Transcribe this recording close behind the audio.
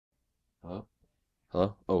Hello?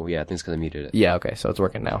 Hello? Oh, yeah, I think it's because I muted it. Yeah, okay, so it's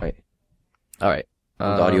working now. Right. All right. The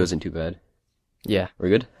audio isn't too bad. Yeah, We're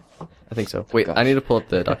good? I think so. Wait, Gosh. I need to pull up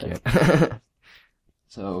the document.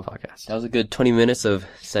 So, Podcast. that was a good 20 minutes of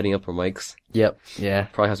setting up our mics. Yep. Yeah.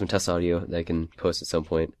 Probably have some test audio that I can post at some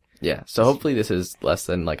point. Yeah. So hopefully this is less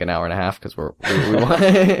than like an hour and a half because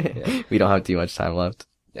we don't have too much time left.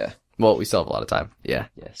 Yeah. Well, we still have a lot of time. Yeah.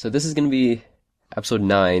 Yeah. So this is going to be episode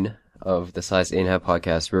 9 of the Size 8.5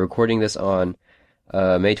 podcast. We're recording this on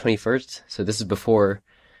May 21st. So this is before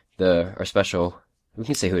our special. We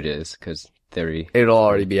can say who it is because It'll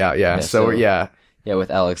already be out. Yeah. So yeah. Yeah,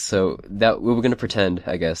 with Alex. So that we were gonna pretend,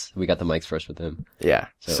 I guess, we got the mics first with him. Yeah.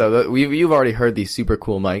 So you've already heard these super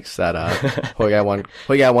cool mics that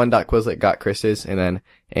Hoyguy1.quizlet got Chris's, and then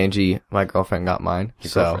Angie, my girlfriend, got mine. Your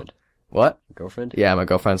so girlfriend. what? Girlfriend? Yeah, my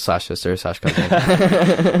girlfriend / sister /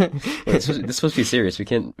 cousin. This is supposed to be serious. We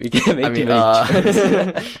can't make too many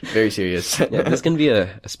very serious. Yeah, this is gonna be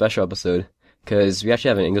a special episode because we actually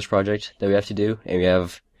have an English project that we have to do, and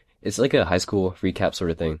it's like a high school recap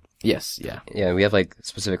sort of thing. Yes. Yeah. Yeah, we have like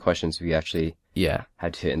specific questions we actually Yeah.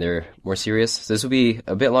 had to hit, and they're more serious. So this will be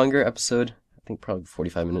a bit longer episode. I think probably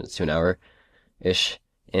 45 minutes to an hour-ish.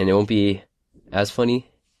 And it won't be as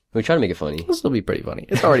funny. We try to make it funny. This will be pretty funny.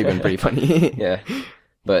 It's already been pretty funny. Yeah.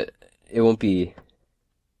 But it won't be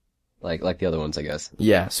like the other ones, I guess.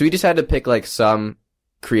 Yeah. So we just had to pick like some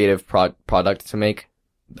creative product to make,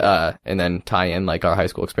 and then tie in like our high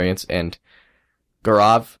school experience. And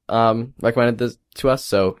Gaurav, recommended this to us.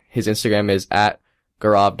 So his Instagram is at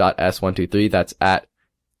Gaurav.s123. That's at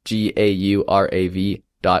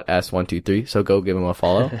GAURAV.s123. So go give him a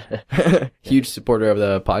follow. Huge supporter of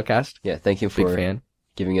the podcast. Yeah, thank you Big for fan.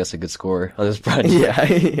 giving us a good score on this project.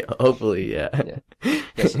 Yeah. Hopefully. Yeah.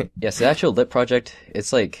 Yes, the actual lit project,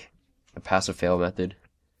 it's like a pass or fail method.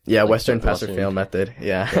 Yeah. Like Western the pass or Western- fail method.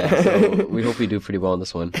 Yeah. So we hope we do pretty well on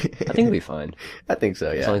this one. I think it'll be fine. I think so.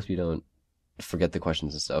 As Yeah. long as we don't forget the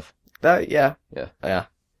questions and stuff. Yeah. Yeah. Yeah. Yeah.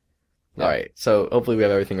 All right. So hopefully we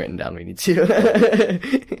have everything written down we need to.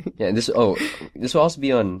 Yeah, and this will also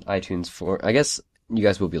be on iTunes I guess you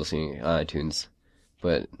guys will be listening on iTunes,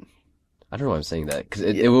 but I don't know why I'm saying that, because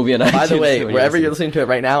it will be on iTunes. By the way, when wherever you're listening to it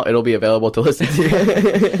right now, it'll be available to listen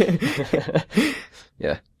to.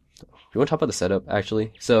 Yeah. We want to talk about the setup,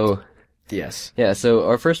 actually. So, Yes. yeah, so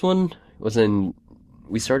our first one was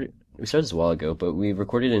we started this a while ago, but we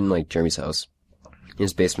recorded in, like, Jeremy's house, in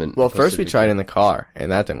his basement. Well, first we tried in the car,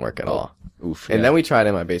 and that didn't work at all. Oof. And yeah. then we tried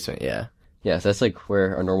in my basement, yeah. Yeah, so that's, like,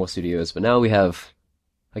 where our normal studio is, but now we have,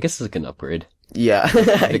 I guess it's like an upgrade. Yeah.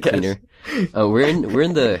 A I bit guess. cleaner. We're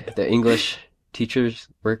in the English teacher's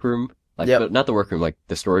workroom. Like, Yep. but not the workroom, like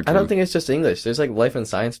the storage I room. don't think it's just English. There's like life and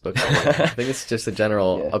science books. I think it's just a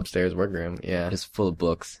general Yeah. upstairs workroom. Yeah. It's full of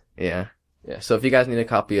books. Yeah. Yeah. So if you guys need a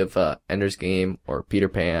copy of Ender's Game or Peter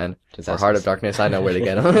Pan Just or ask Heart us. of Darkness, I know where to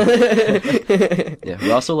get them. Yeah,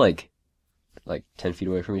 we're also like 10 feet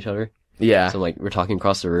away from each other. Yeah. So like we're talking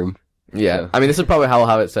across the room. Yeah. So- I mean, this is probably how we'll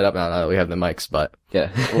have it set up now that we have the mics, but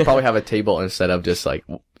Yeah. we'll probably have a table instead of just like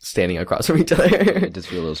standing across from each other. It does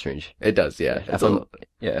feel a little strange. It does, yeah. I It's have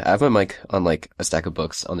I have my mic on like a stack of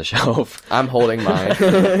books on the shelf. I'm holding mine.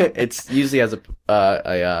 It's usually as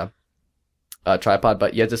a tripod,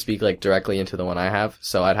 but you have to speak like directly into the one I have,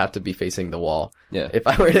 so I'd have to be facing the wall Yeah. if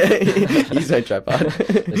I were to use my tripod.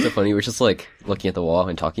 It's so funny. We're just like looking at the wall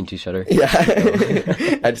and talking to each other. Yeah.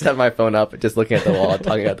 I just have my phone up, just looking at the wall,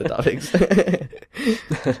 talking about the topics.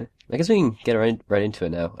 I guess we can get right into it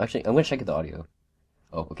now. Actually, I'm gonna check the audio.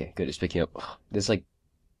 Oh, okay, good. It's picking up. There's like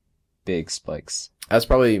big spikes. That's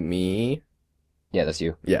probably me. Yeah, that's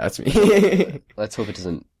you. Yeah, that's me. Let's hope it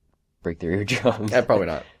doesn't break their eardrums. Yeah, probably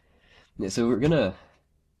not. Yeah, so I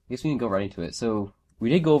guess we can go right into it. So we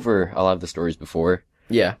did go over a lot of the stories before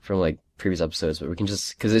Yeah. from like previous episodes, but we can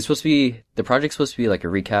just, cause the project's supposed to be like a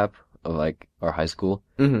recap of like our high school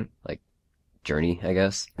Mm-hmm. journey, I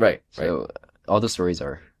guess. Right. So all the stories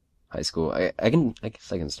are high school. I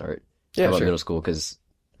guess I can start Yeah, about sure. middle school, cause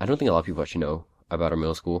I don't think a lot of people actually know about our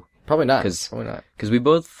middle school. Probably not. 'Cause- Probably not. Cause we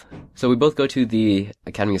both go to the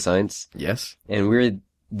Academy of Science, Yes. and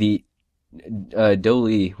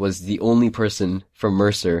Doley was the only person from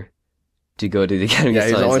Mercer to go to the Academy Yeah, of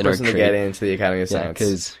he's Science the only in our person to grade. get into the Academy of Yeah,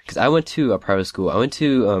 Science. cause I went to a private school. I went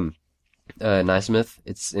to, Naismith.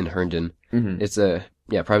 It's in Herndon. Mm-hmm. It's a,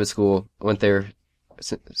 private school. I went there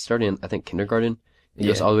starting in, I think, kindergarten. It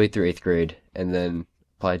goes Yeah. all the way through 8th grade, and then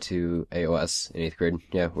applied to AOS in 8th grade.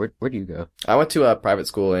 Yeah, where do you go? I went to a private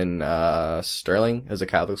school in Sterling. It was a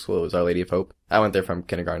Catholic school. It was Our Lady of Hope. I went there from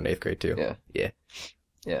kindergarten to 8th grade too. Yeah. Yeah.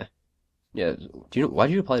 Yeah. Yeah. Do you know why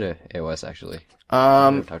did you apply to AOS actually? We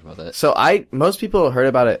never talked about that. So most people heard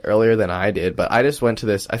about it earlier than I did, but I just went to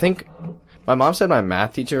this. I think my mom said my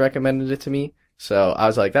math teacher recommended it to me. So I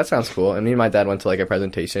was like, that sounds cool. And me and my dad went to like a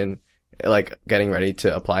presentation, like getting ready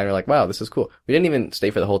to apply, and we're like, wow, this is cool. We didn't even stay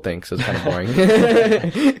for the whole thing, so it's kind of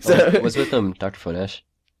boring. So Was with Dr. Fonesh?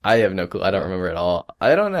 I have no clue. I don't remember at all.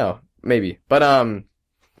 I don't know. Maybe. But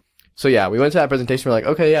so yeah, we went to that presentation, we're like,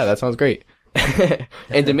 okay, yeah, that sounds great.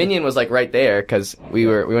 And Dominion was like right there, cause we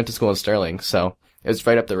went to school in Sterling, so it was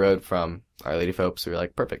right up the road from Our Lady of Hope, so we were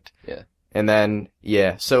like, perfect. Yeah. And then,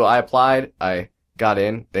 yeah, so I applied, I got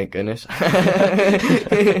in, thank goodness.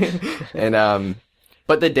 And,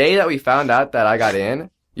 but the day that we found out that I got in,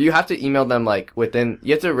 you have to email them like you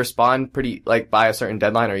have to respond pretty, like by a certain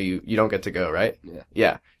deadline or you don't get to go, right? Yeah.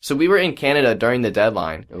 Yeah. So we were in Canada during the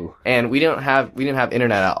deadline. Ooh. And we didn't have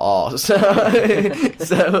internet at all. So,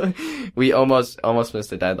 so we almost missed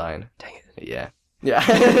the deadline. Dang it. Yeah. Yeah.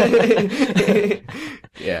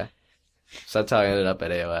 Yeah. So that's how I ended up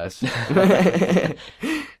at AOS.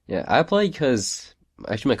 Yeah, I applied because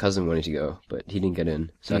actually my cousin wanted to go, but he didn't get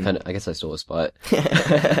in. So I guess I stole a spot.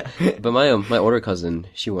 But my older cousin,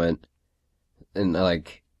 she went, and I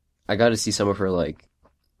got to see some of her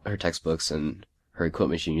her textbooks and her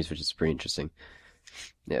equipment she used, which is pretty interesting.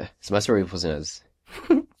 Yeah, so my story wasn't as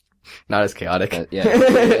Not as chaotic. yeah.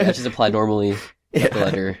 I just applied normally, Yeah. got the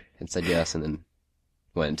letter, and said yes, and then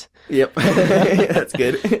went. Yep. That's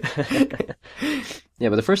good. Yeah,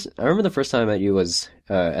 but I remember the first time I met you was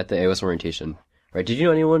at the AOS orientation, right? Did you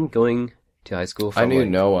know anyone going to high school? I knew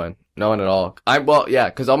no one at all.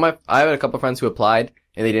 Cause I had a couple friends who applied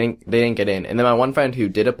and they didn't get in. And then my one friend who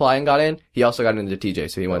did apply and got in, he also got into TJ,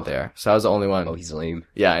 so he went there. So I was the only one. Oh, he's lame.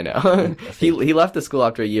 Yeah, I know. He left the school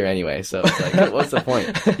after a year anyway, so it's like, what's the point?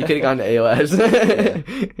 You could have gone to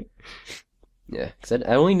AOS. Yeah, because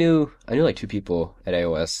I knew like 2 people at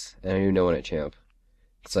AOS, and I knew no one at Champ.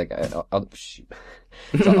 It's like shoot.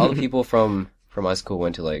 So all the people from my school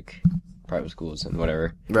went to like private schools and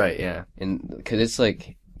whatever. Right, yeah. And because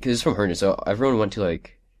it's from Herndon, so everyone went to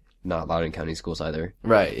like not Loudoun County schools either.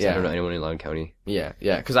 Right, So yeah. I don't know anyone in Loudoun County. Yeah,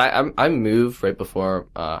 yeah. Cause I moved right before,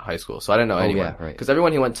 high school, so I didn't know anyone. Yeah, right. Cause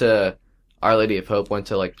everyone who went to Our Lady of Hope went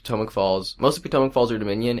to like Potomac Falls, mostly Potomac Falls or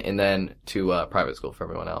Dominion, and then to, private school for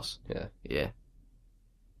everyone else. Yeah. Yeah.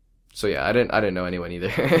 So yeah, I didn't know anyone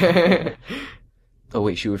either. Oh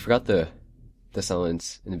wait, shoot, we forgot the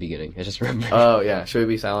silence in the beginning. I just remembered. Oh yeah, should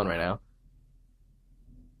we be silent right now?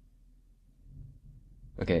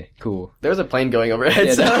 Okay, cool. There's a plane going overhead,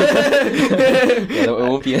 Yeah, so Yeah, it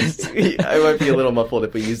won't be as. I might be a little muffled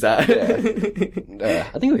if we use that. I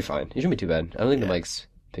think it'll be fine. It shouldn't be too bad. I don't think the mics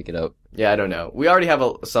pick it up. Yeah, I don't know. We already have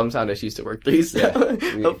some sound issues to work through, so Yeah,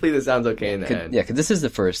 hopefully this sounds okay in the end. Yeah, because this is the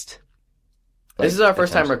first. This is our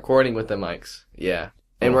first time attempt. recording with the mics. Yeah.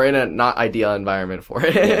 And Oh. we're in a not ideal environment for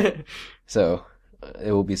it. So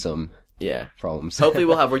it will be some Yeah. problems. Hopefully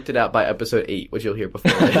we'll have worked it out by episode 8, which you'll hear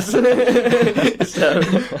before this. so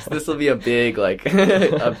this will be a big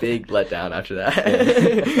letdown after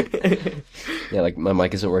that. Yeah, like my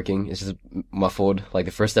mic isn't working. It's just muffled, like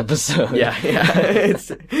the first episode. Yeah. It's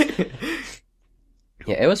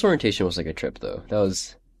Yeah, AOS orientation was like a trip though. That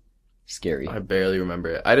was scary. I barely remember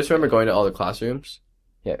it. I just remember going to all the classrooms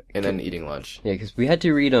Yeah, and then eating lunch. yeah, because we had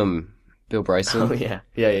to read Bill Bryson. Oh yeah.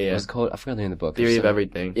 Yeah. What was it called? I forgot the name of the book. Theory of So-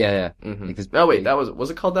 Everything. Yeah. Mm-hmm. Because Oh wait, was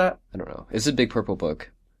it called that? I don't know. It's a big purple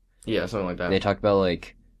book. Yeah, something like And they that. talked about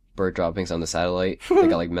like bird droppings on the satellite. They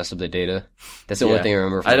got like messed up the data. That's the Yeah. only thing I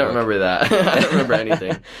remember. From I the don't book. remember that. I don't remember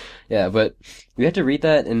anything. Yeah, but we had to read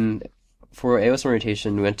that, and for AOS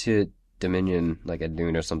orientation, we went to Dominion like at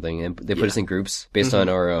noon or something, and they put us in groups based on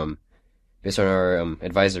our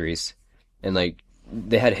advisories, and like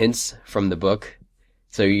they had hints from the book,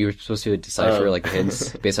 so you were supposed to decipher Oh. like the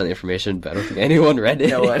hints based on the information. But I don't think anyone read it.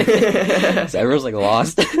 No one. So everyone's like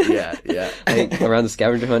lost. Yeah. Like, around the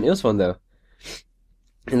scavenger hunt. It was fun though.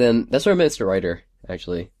 And then that's where I met Mr. Ryder,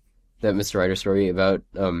 actually. That Mr. Ryder story about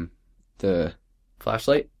the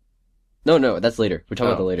Flashlight? no, that's later. We're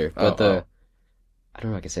talking about Oh. that later. Oh, But oh. I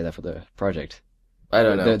don't know if I can say that for the project. I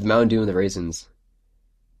don't know. The Mountain Dew and the raisins.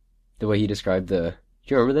 The way he described do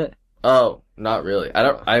you remember that? Oh, not really. I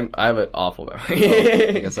have an awful memory.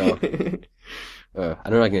 I guess so. I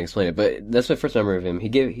don't know if I can explain it, but that's my first memory of him. He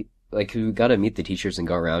got to meet the teachers and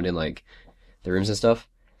go around in like the rooms and stuff.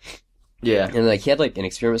 Yeah. And like he had like an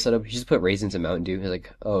experiment set up. He just put raisins in Mountain Dew. He's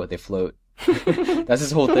like, oh, they float. That's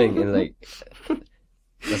his whole thing. And like,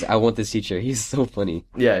 I want this teacher. He's so funny.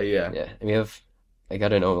 Yeah. Yeah. And I got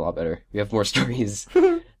to know him a lot better. We have more stories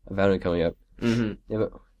about him coming up. Mm-hmm. Yeah,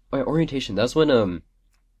 but orientation. That's when what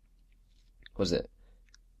was it?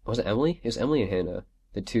 Was it Emily? It was Emily and Hannah,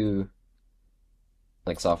 the two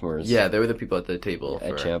like sophomores. Yeah, they were the people at the table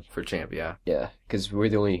At for Champ. Champ, yeah. Yeah, because we're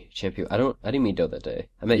the only champion. I didn't meet Doe that day.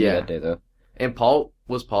 I met you Yeah. that day though. And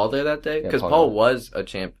was Paul there that day? Yeah, Because Paul Paul did. was a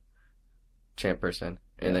champ person,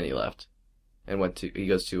 and Yeah. then he left. And he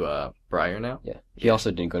goes to, Briar now? Yeah. He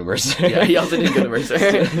also didn't go to Mercer. Yeah, he also didn't go to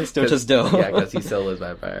Mercer. Still just Doe. Yeah, because he still lives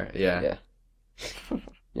by Briar. Yeah. Yeah.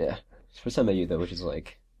 Yeah. First time I met you though, which is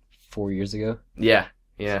like 4 years ago. Yeah.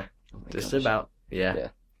 Yeah. Oh my Just gosh. about. Yeah. Yeah.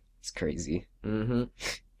 It's crazy. Mm-hmm.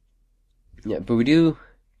 Yeah, but we do.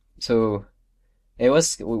 So,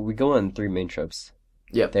 we go on 3 main trips.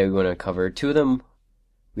 Yep. That we want to cover. 2 of them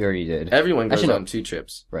we already did. Everyone goes Actually, no. on 2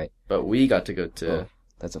 trips. Right. But we got to go to Oh,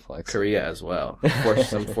 that's a flex. Korea as well.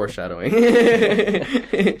 Some foreshadowing.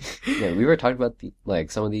 Yeah, we were talking about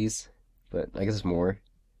some of these, but I guess it's more.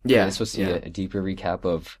 Yeah. It's supposed to be yeah. a deeper recap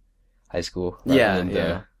of high school. rather Yeah, than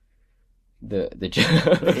yeah. The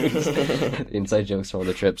jokes, the inside jokes from all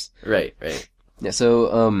the trips. Right. Yeah.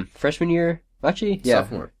 So freshman year, actually, yeah.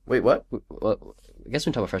 Sophomore. Wait, what? Well, I guess we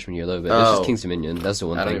can talk about freshman year a little bit. It's just Oh. King's Dominion. That's the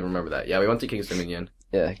one I don't thing. even remember that. Yeah, we went to King's Dominion.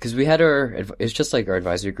 Yeah, because we had it's just like our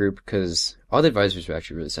advisory group, because all the advisors were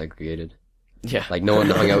actually really segregated. Yeah. Like no one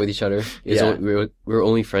hung out with each other. Yeah. We were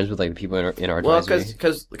only friends with like the people in our Well, advisory.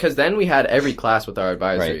 because then we had every class with our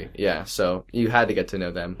advisory. Right. Yeah, so you had to get to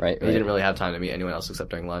know them. Right, You right. didn't really have time to meet anyone else except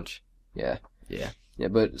during lunch. Yeah. Yeah. Yeah,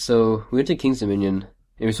 but so we went to King's Dominion,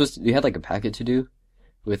 and we had like a packet to do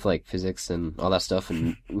with like physics and all that stuff,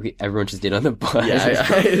 and everyone just did on the bus.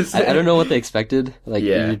 Yeah, I don't know what they expected. Like,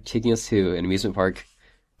 Yeah. you're taking us to an amusement park.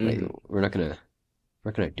 Like, Mhm. we're not gonna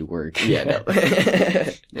do work. Yeah, no.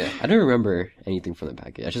 Yeah, I don't remember anything from the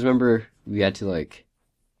packet. I just remember we had to like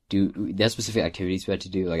they had specific activities we had to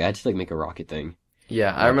do. Like, I had to like make a rocket thing.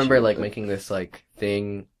 Yeah, I Not remember sure, like but- making this like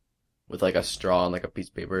thing with like a straw and like a piece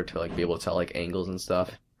of paper to like be able to tell like angles and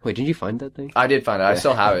stuff. Wait, didn't you find that thing? I did find it. I Yeah.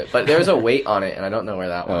 still have it, but there's a weight on it, and I don't know where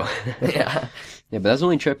that went. Oh, Yeah. yeah, but that's the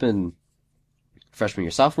only trip in freshman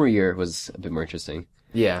year. Sophomore year was a bit more interesting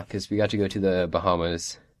Yeah. because we got to go to the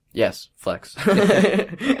Bahamas. Yes. Flex.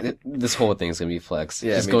 This whole thing's gonna be flex.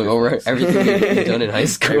 Yeah, Just major going over flex. everything we've done in high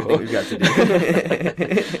school. Everything we've got to do.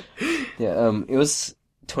 Yeah, it was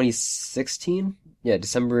 2016. Yeah,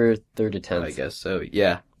 December 3rd to 10th. I guess so.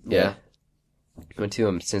 Yeah. Yeah. Went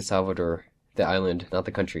to San Salvador, the island, not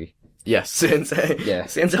the country. Yes. Yeah.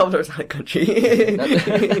 San Salvador's not a country. Not-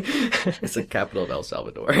 It's the capital of El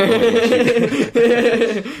Salvador. Oh,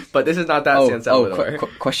 But this is not that San Salvador.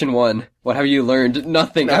 Question 1. What have you learned?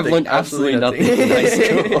 Nothing. I've Nothing. learned absolutely nothing in high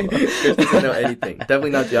school. Chris doesn't know anything. Definitely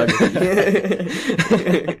not geography.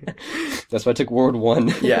 That's why I took World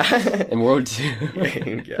 1 Yeah. and World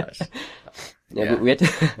 2. Gosh. Yeah, Yeah. but we had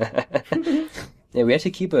to. Yeah, we had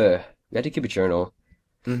to keep a journal,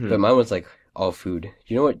 Mhm. but mine was like all food.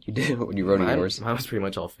 You know what you did when you wrote in yours? Mine was pretty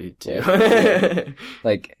much all food too.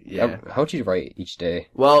 Like, Yeah. how would you write each day?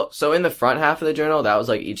 Well, so in the front half of the journal, that was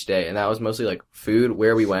like each day, and that was mostly like food,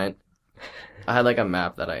 where we went. I had like a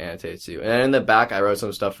map that I annotated too, and then in the back, I wrote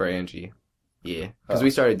some stuff for Angie. Yeah, because Oh.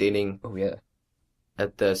 we started dating Oh yeah,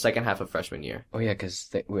 at the second half of freshman year. oh yeah, because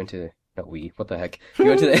we went to what the heck? We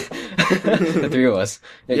went to the the 3 of us.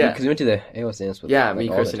 Yeah. because we went to the AOS dance with Yeah, like, me,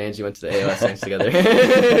 all Chris, the- and Angie went to the AOS dance together.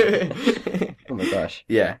 Oh my gosh,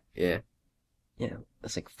 Yeah.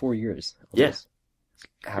 that's like 4 years. Yeah. almost.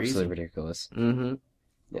 Absolutely ridiculous. Mm-hmm.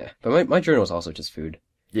 Yeah, but my journal was also just food.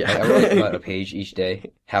 Yeah. Like, I wrote about a page each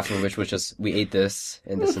day, half of which was just we ate this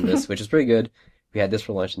and this and this, which is pretty good. We had this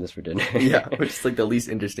for lunch and this for dinner. Yeah, which is like the least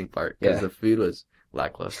interesting part because Yeah. the food was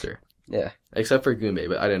lackluster. Yeah. Except for Goombay,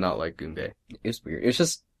 but I did not like Goombay. It was weird. It was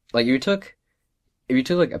just like if you took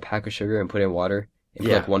like a pack of sugar and put it in water and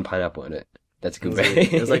put Yeah. like 1 pineapple in it. That's It was, Goombay.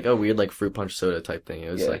 like, it was like a weird like fruit punch soda type thing.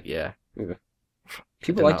 It was Yeah. like, yeah.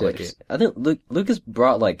 People did liked not it. like it. I think Lucas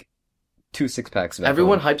brought like 2 6-packs. Back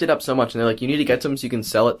Everyone home. hyped it up so much and they're like, you need to get some so you can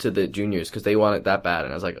sell it to the juniors because they want it that bad.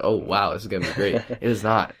 And I was like, oh wow, this is going to be great. It was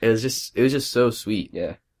not. It was just so sweet.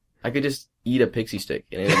 Yeah. I could just eat a pixie stick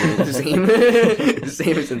and it would be the same, the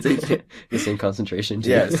same sensation. The same concentration. Too.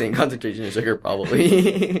 Yeah, same concentration of sugar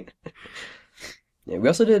probably. Yeah. We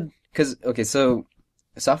also did so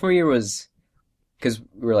sophomore year was because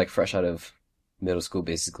we were like fresh out of middle school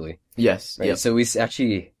basically. Yes. Right. Yep. So we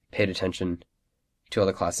actually paid attention to all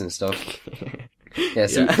the classes and stuff. Yeah.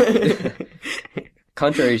 So Yeah.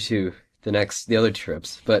 contrary to the other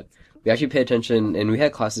trips, but we actually paid attention and we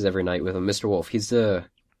had classes every night with him. Mr. Wolf. He's the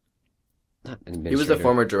not He was the administrator.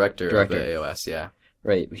 former director of Director. the AOS, yeah.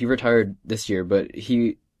 Right. He retired this year, but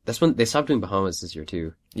that's when they stopped doing Bahamas this year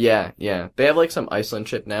too. Yeah, yeah. They have like some Iceland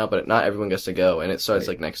trip now, but not everyone gets to go, and it starts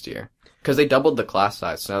Right. like next year. Because they doubled the class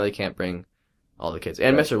size, so now they can't bring all the kids.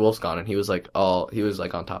 And Right. Mr. Wolf's gone, and he was like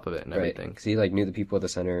on top of it and Right. everything. Because he like knew the people at the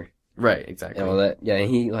center Right, exactly. and all that. Yeah, and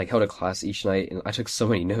he like held a class each night, and I took so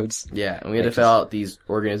many notes. Yeah, and we had to Like, fill out these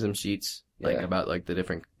organism sheets, like Yeah. about like the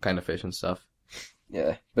different kind of fish and stuff.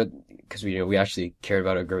 Yeah, but because we actually cared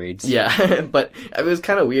about our grades. Yeah, but it was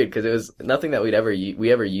kind of weird because it was nothing that we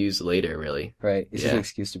ever use later, really. Right. It's just Yeah. an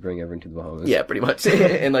excuse to bring everyone to the Bahamas. Yeah, pretty much,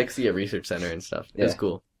 and like see a research center and stuff. It was Yeah.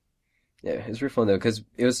 cool. Yeah, it was really fun though, because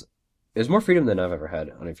it was more freedom than I've ever had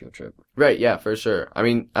on a field trip. Right? Yeah, for sure. I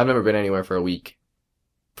mean, I've never been anywhere for a week,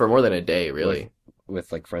 for more than a day, really.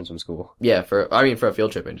 With like friends from school. Yeah, for a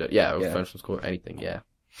field trip with Yeah. friends from school or anything. Yeah.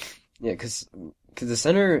 Yeah, because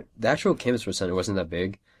the actual campus for center wasn't that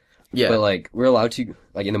big. Yeah. But like we're allowed to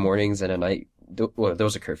like in the mornings and at night. Well, there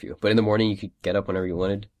was a curfew, but in the morning you could get up whenever you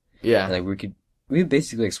wanted, yeah. and like we could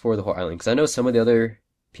basically explore the whole island. Because I know some of the other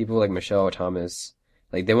people like Michelle or Thomas,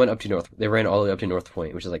 like they ran all the way up to North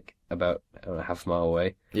Point, which is like about I don't know, half a mile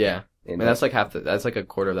away. Yeah. And Man, that's like that's like a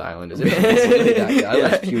quarter of the island, isn't it? It's really that- the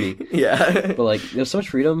island's Yeah. puny. Yeah. But like there's so much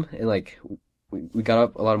freedom, and like we got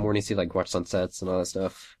up a lot of mornings to like watch sunsets and all that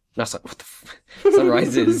stuff. Not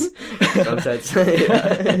sunrises. Sunsets.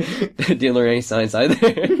 Yeah. Didn't learn any science either.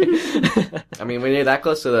 I mean, when you're that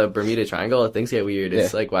close to the Bermuda Triangle, things get weird.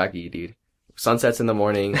 It's Yeah. like wacky, dude. Sunsets in the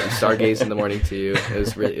morning, stargaze in the morning too.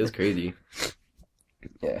 It was crazy.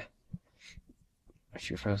 Yeah. I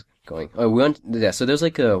shoot where I was going. Oh, so there's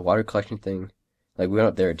like a water collection thing. Like we went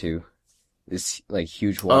up there too. This like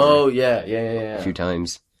huge water Oh yeah. a few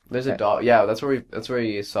times. There's a dog. Yeah, that's where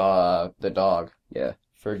you saw the dog. Yeah.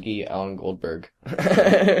 Fergie Allen Goldberg.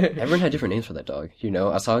 Everyone had different names for that dog. You know,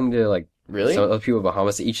 I was talking to like Really? some other people in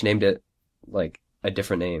Bahamas. They each named it like a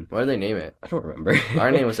different name. Why did they name it? I don't remember.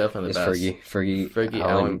 Our name was definitely It's the best. Fergie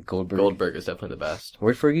Allen Goldberg. Goldberg is definitely the best.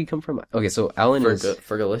 Where'd Fergie come from? Okay, so Alan is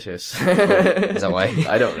Fergalicious. Is that why?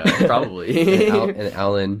 I don't know. Probably. and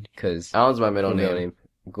Alan because Alan's my middle name.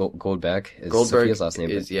 Goldbeck is Goldberg Sophia's last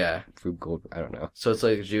name. is yeah. Frug Gold. I don't know. So it's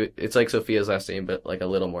like it's like Sophia's last name, but like a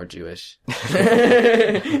little more Jewish.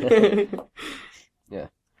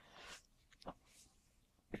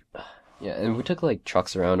 Yeah, and we took like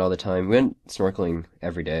trucks around all the time. We went snorkeling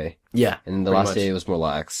every day, Yeah. and the Pretty last much. day was more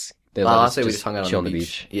lax. They let us Last day we just hung out chill on the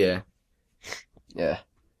beach. Yeah. Yeah.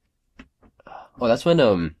 Oh, that's when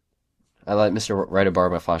I let Mr. Ryder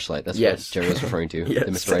borrow my flashlight. That's Yes. what Jerry was referring to. Yes.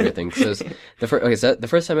 The Mr. Ryder thing. So the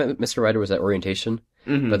first time I met Mr. Ryder was at orientation,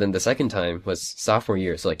 Mhm. but then the second time was sophomore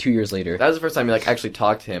year, so like 2 years later. That was the first time you like actually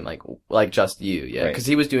talked to him, like just you, yeah, Right. because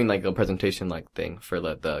he was doing like a presentation like thing for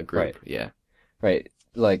the group, Right. yeah. Right.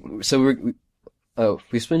 Like, so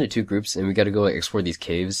we split into two groups and we got to go like explore these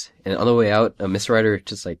caves. And on the way out, Mr. Ryder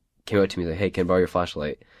just like came up to me like, "Hey, can I borrow your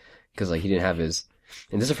flashlight?" Because like he didn't have his.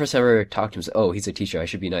 And this is the first time I ever talked to him. So, oh, he's a teacher. I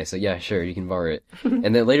should be nice. Like, yeah, sure, you can borrow it.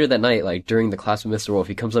 And then later that night, like during the class with Mr. Wolf,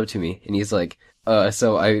 he comes up to me and he's like,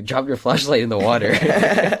 so I dropped your flashlight in the water.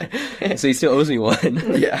 So he still owes me one.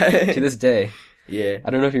 Yeah. To this day. Yeah. I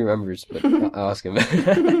don't know if he remembers, but I'll ask him.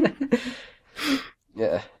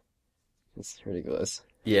 Yeah. It's ridiculous.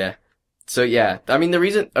 Yeah. So yeah, I mean the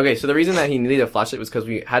reason that he needed a flashlight was because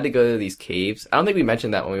we had to go to these caves. I don't think we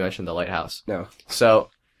mentioned that when we mentioned the lighthouse. No. So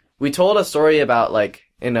we told a story about like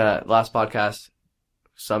in a last podcast,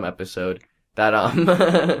 some episode that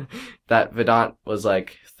that Vedant was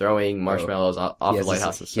like throwing marshmallows off the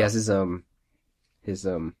lighthouse and stuff. He has his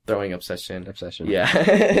Throwing obsession. obsession.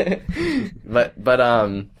 Yeah. but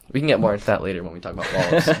we can get more into that later when we talk about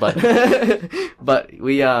wallows. But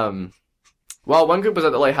we while one group was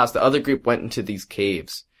at the lighthouse, the other group went into these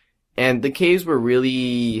caves. And the caves were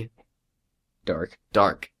really Dark.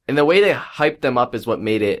 dark. And the way they hyped them up is what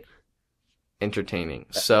made it entertaining.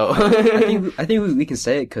 So I think we can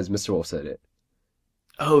say it because Mr. Wolf said it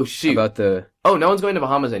oh shoot. about the Oh, no one's going to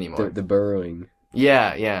Bahamas anymore. the burrowing.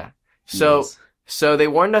 Yeah. So eels. so they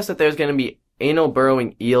warned us that there's going to be anal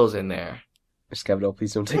burrowing eels in there. Scavdell,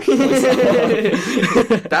 please don't take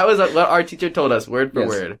it. That was what our teacher told us, word for Yes.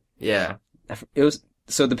 word. Yeah. It was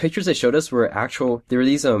so the pictures they showed us were actual. There were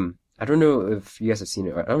these I don't know if you guys have seen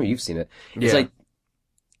it. I don't know if you've seen it. It's Yeah. like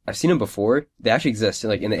I've seen them before. They actually exist,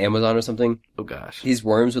 like in the Amazon or something. Oh gosh. These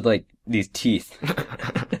worms with like these teeth.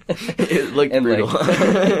 It looked And, brutal.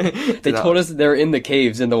 like, They told us that they're in the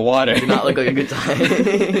caves in the water. did not look like a good time.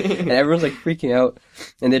 And everyone's like freaking out.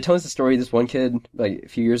 And they're telling us the story. This one kid, like a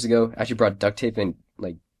few years ago, actually brought duct tape and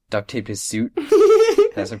like duct taped his suit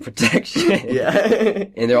as a protection. Yeah.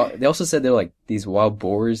 And they also said they're like these wild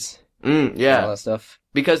boars. And all Yeah. that stuff.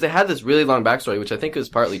 Because they had this really long backstory, which I think is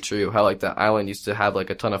partly true. How like the island used to have like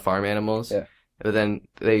a ton of farm animals. Yeah. But then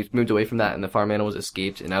they moved away from that, and the farm animals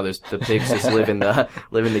escaped, and now the pigs just live in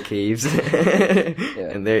the caves.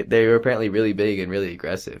 And they were apparently really big and really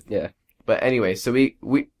aggressive. Yeah. But anyway, so we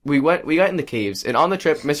got in the caves, and on the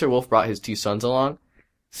trip, Mr. Wolf brought his 2 sons along,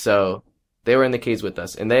 so they were in the caves with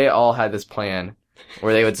us, and they all had this plan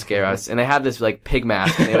where they would scare us, and they had this like pig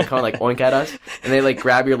mask, and they would kind of like oink at us, and they like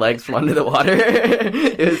grab your legs from under the water.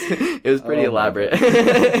 It was pretty elaborate.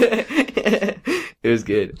 It was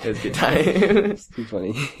good. It was a good time. It's too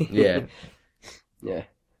funny. Yeah. Yeah.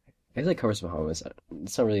 I feel like covers Bahamas.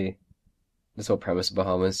 It's not really this whole premise of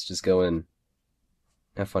Bahamas. Just go and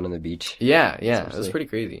have fun on the beach. Yeah. It was pretty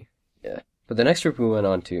crazy. Yeah. But the next trip we went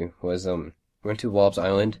on to was we went to Wallops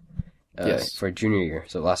Island. Yes. For junior year,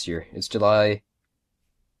 so last year. It's July.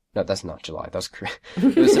 No, that's not July. That was correct.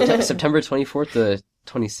 It was September 24th to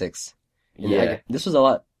 26th. And Yeah. this was a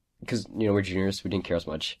lot because we're juniors. We didn't care as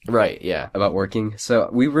much Right. Yeah. about working. So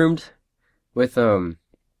we roomed with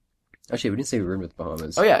Actually, we didn't say we roomed with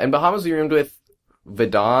Bahamas. Oh yeah. In Bahamas, we roomed with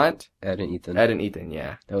Vedant, Ed and Ethan. Ed, and Ethan.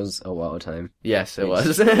 Yeah. That was a wild time. Yes, it There's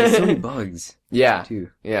was. so many bugs Yeah. too.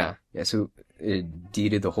 Yeah. Yeah, so it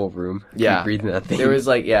deeded the whole room. Yeah. Keep breathing that thing. There was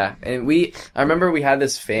like, yeah. And I remember we had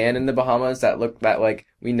this fan in the Bahamas that like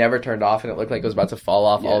we never turned off, and it looked like it was about to fall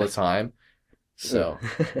off all the time. So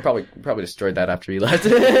probably destroyed that after we left.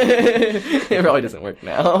 It probably doesn't work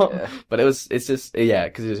now. Yeah. But it's just, yeah,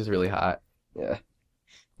 cause it was just really hot. Yeah.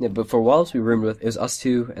 Yeah, but for Wallops, we roomed with, it was us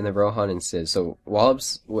two and then Rohan and Sid. So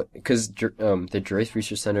Wallops, because the Joyce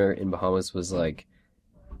Research Center in Bahamas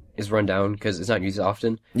is run down because it's not used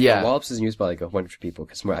often. Yeah. Wallops is used by like 100 people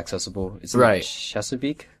because it's more accessible. It's in Right.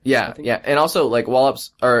 Chesapeake. Yeah, yeah. And also, like,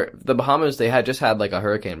 Wallops, or the Bahamas, they had just had like a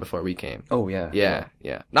hurricane before we came. Oh, yeah.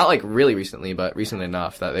 Yeah. Not like really recently, but recently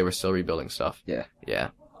enough that they were still rebuilding stuff. Yeah. Yeah.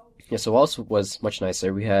 Yeah, so Wallops was much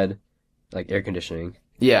nicer. We had like air conditioning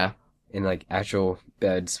Yeah. and like actual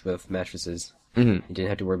beds with mattresses. hmm You didn't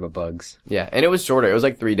have to worry about bugs. Yeah. And it was shorter. It was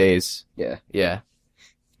like 3 days. Yeah. Yeah.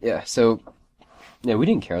 Yeah, so yeah, we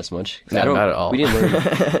didn't care as much. 'Cause No, not at all. We didn't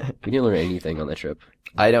learn. We didn't learn anything on that trip.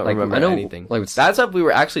 I don't Like, remember I know, anything. like, That stuff we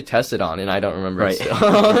were actually tested on, and I don't remember Right.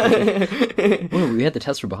 it still. Well, we had the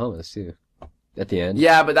test for Bahamas too, at the end.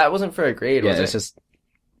 Yeah, but that wasn't for a grade, Yeah, was it's it? just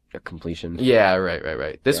a completion. Yeah,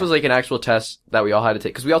 right. This Yeah. was like an actual test that we all had to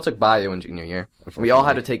take, because we all took bio in junior year. We all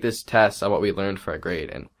had to take this test on what we learned for a grade,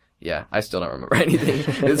 and yeah, I still don't remember anything.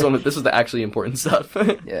 This was the actually important stuff.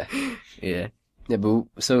 Yeah. Yeah. Yeah, but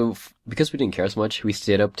because we didn't care as much, we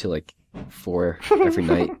stayed up till like 4 every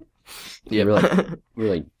night. Yeah. We were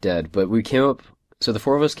like dead, but we came up. So the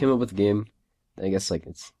 4 of us came up with a game. I guess like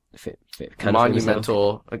it's kind of famous now.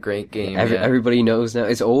 Monumental, a great game. yeah. Everybody knows now.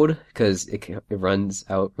 It's old because it runs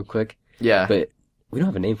out real quick. Yeah. But we don't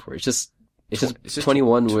have a name for it. It's just It's just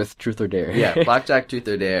 21 with truth or dare. Yeah, blackjack, truth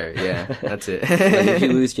or dare. Yeah, that's it. Like, if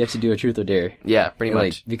you lose, you have to do a truth or dare. Yeah, pretty And, much.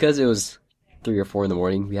 like, because it was 3 or 4 in the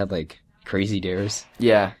morning, we had like crazy dares.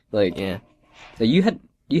 Yeah, Like, yeah. like, you had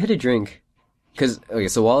to drink. Cause, okay,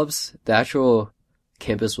 so Wallops, the actual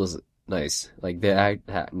campus was nice. Like, they had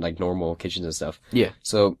like normal kitchens and stuff. Yeah.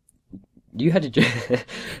 So, you had to drink,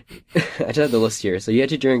 I just had the list here. So you had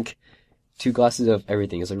to drink 2 glasses of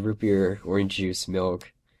everything. It's like root beer, orange juice,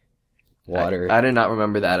 milk, water. I did not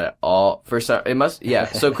remember that at all.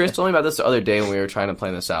 So Chris told me about this the other day when we were trying to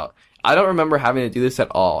plan this out. I don't remember having to do this at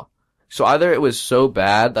all. So either it was so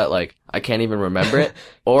bad that like I can't even remember it,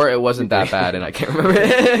 or it wasn't that bad and I can't remember Your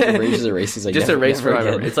it. brain just erases like Just never- erase never from my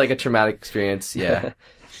again. memory. It's like a traumatic experience. Yeah.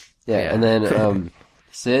 Yeah, and then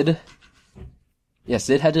Sid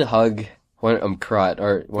had to hug one Karat,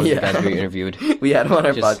 or one of the Yeah. guys we interviewed. We had him on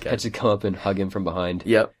our Just podcast. had to come up and hug him from behind.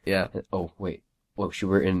 Yep. Yeah. Oh wait, whoa,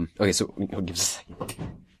 we're in. Okay, so give us a second.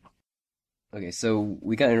 Okay, so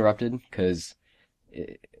we got interrupted because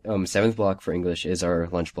 7th block for English is our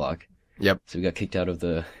lunch block. Yep. So we got kicked out of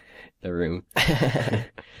the room. Yeah,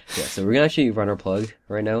 so we're gonna actually run our plug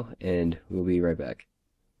right now, and we'll be right back.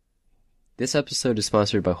 This episode is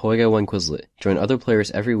sponsored by Hoiga One Quizlet. Join other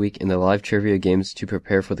players every week in the live trivia games to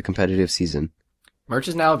prepare for the competitive season. Merch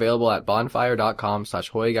is now available at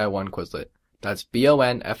bonfire.com/HoiGuy1Quizlet. That's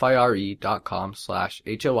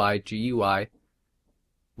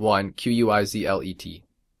bonfire.com/HOIGUY1QUIZLET.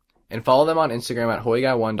 And follow them on Instagram at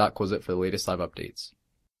HoiGuy1.Quizlet for the latest live updates.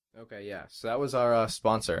 Okay, yeah. So that was our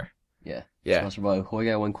sponsor. Yeah. Yeah. Sponsored by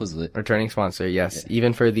Hoiga One Quizlet. Returning sponsor, yes. Yeah.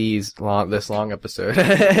 Even for this long episode.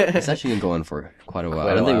 It's actually gonna go on for quite a while.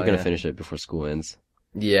 Quite I don't a think while, we're gonna yeah. finish it before school ends.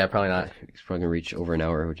 Yeah, probably not. It's probably gonna reach over an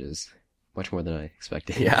hour, which is much more than I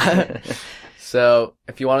expected. Yeah. So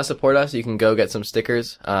if you want to support us, you can go get some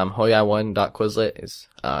stickers. Hoiga1.Quizlet is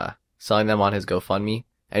selling them on his GoFundMe.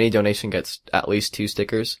 Any donation gets at least 2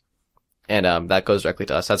 stickers. And that goes directly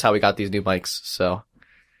to us. That's how we got these new mics. So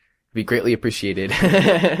we greatly appreciated.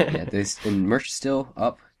 Yeah, and merch is still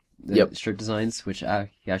up. The Yep. shirt designs, which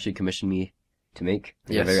he actually commissioned me to make.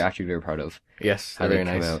 Yes. I'm very proud of Yes, how they're they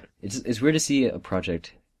very come nice. out. It's weird to see a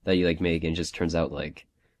project that you like make and it just turns out like,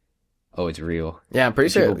 oh, it's real. Yeah, I'm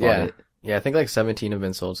pretty People sure. bought Yeah. it. Yeah, I think like 17 have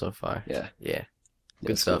been sold so far. Yeah. Yeah.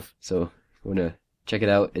 Good That's cool. stuff. So, if you want to check it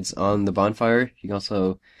out, it's on the Bonfire. You can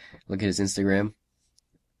also look at his Instagram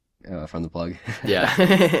from the plug.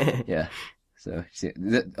 Yeah. Yeah. So,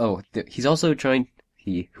 he's also trying,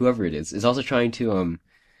 whoever it is also trying to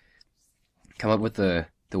come up with the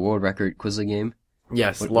world record Quizlet game.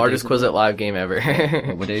 Yes, What largest day is it Quizlet live game ever.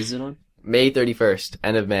 What day is it on? May 31st,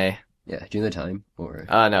 end of May. Yeah, do you know the time or?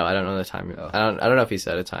 No, I don't know the time. Oh. I don't know if he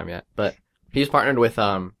said a time yet, but he's partnered with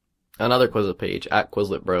another Quizlet page at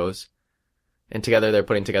Quizlet Bros, and together they're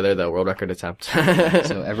putting together the world record attempt.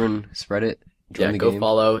 So everyone spread it. Join Yeah, the go game.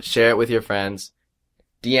 follow, share it with your friends,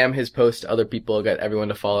 DM his post to other people, get everyone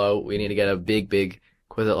to follow. We need to get a big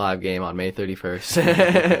Quizlet live game on May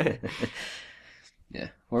 31st. Yeah.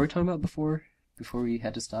 What were we talking about before we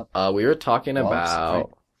had to stop? We were talking Wallops,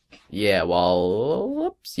 about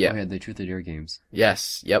Wallops. We Yeah. had the Truth or Dare games.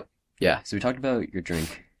 Yes. Yep. Yeah. So we talked about your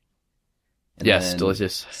drink. And Yes. then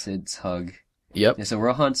Delicious. Sid's hug. Yep. Yeah, so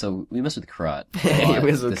Rohan, we messed with Karat. He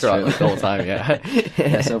was with Karat the whole time. Yeah.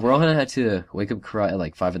 Yeah, so Rohan had to wake up Karat at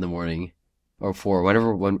like 5 in the morning. Or 4,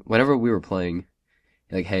 whenever we were playing.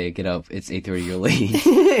 Like, hey, get up, it's 8:30, you're late.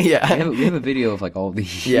 Yeah. We have a video of like all of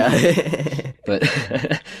these. Yeah. But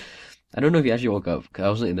I don't know if he actually woke up, because I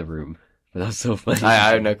wasn't in the room. But that was so funny. I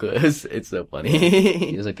have no clue. It's so He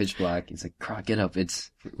funny. was like pitch black. He's like, Karat, get up,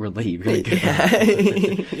 we're late, really good.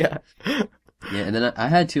 Yeah. Yeah, and then I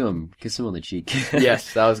had to kiss him on the cheek.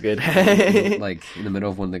 Yes, that was good. Like in the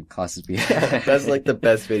middle of one of the classes we had. That's like the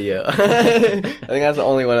best video. I think that's the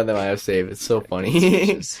only one of them I have saved. It's so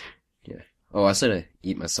funny. Yeah. Oh, I said I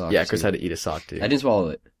eat my sock. Yeah, Chris too. had to eat a sock too. I didn't swallow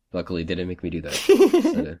it. Luckily, they didn't make me do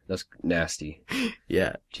that. That's nasty.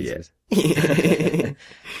 Yeah. Jesus. Yeah.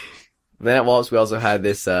 Then at Waltz, we also had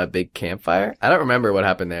this big campfire. I don't remember what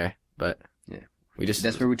happened there, but Yeah. we just.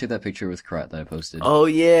 That's where we took that picture with Karat that I posted. Oh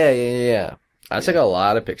yeah. I took a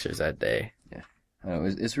lot of pictures that day.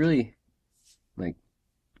 It's really like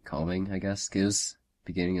calming, I guess. 'Cause it was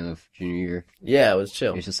beginning of junior year. Yeah, it was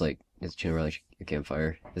chill. It's just like it's chilling around like a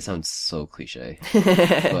campfire. This sounds so cliche,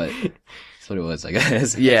 but that's what it was, I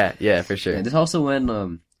guess. yeah, for sure. And this also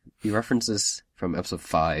when we reference this from episode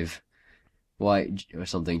 5. Why or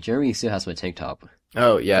something? Jeremy still has my tank top.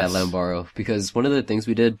 Oh That yes. I let him borrow because one of the things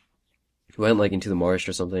we did, we went like into the marsh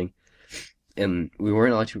or something, and we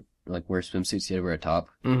weren't allowed to like wear swimsuits. You had to wear a top,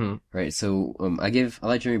 Mm-hmm. right? So I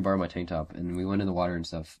let Jeremy borrow my tank top, and we went in the water and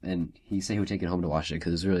stuff. And he said he would take it home to wash it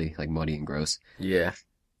because it was really like muddy and gross. Yeah.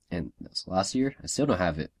 And that's last year. I still don't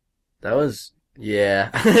have it. That was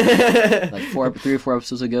yeah. Like 3 or 4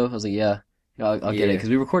 episodes ago, I was like, yeah, I'll get it Yeah. because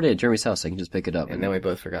we recorded it at Jeremy's house. So I can just pick it up. And then we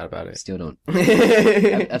both forgot about I it. still don't.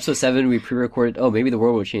 Episode 7, we pre-recorded. Oh, maybe the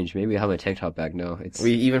world will change. Maybe I'll have my tank top back. No, it's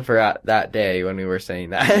We even forgot that day when we were saying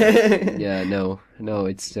that. yeah, no,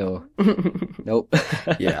 it's still nope.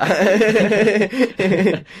 Yeah.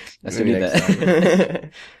 I still Maybe need next that.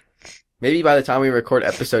 time. Maybe by the time we record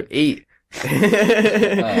episode 8.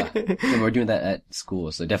 And we're doing that at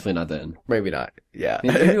school, so definitely not then. Maybe not. Yeah.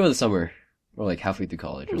 Maybe over the summer, or like halfway through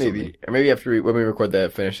college, or Maybe. something. Or maybe after when we record the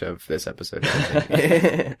finish of this episode.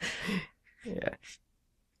 Yeah.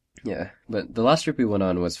 Yeah, but the last trip we went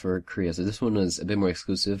on was for Korea, so this one was a bit more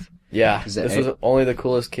exclusive. Yeah. Is that This was only the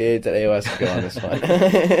coolest kids at AOS could go on this one.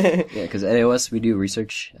 Yeah, because at AOS we do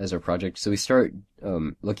research as our project, so we start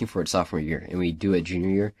looking for it sophomore year, and we do it junior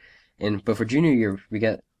year. But for junior year, we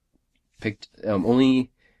get picked.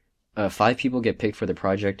 Only 5 people get picked for the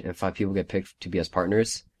project, and 5 people get picked to be as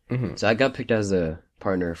partners. Mhm. So I got picked as a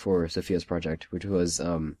partner for Sophia's project, which was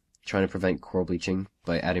trying to prevent coral bleaching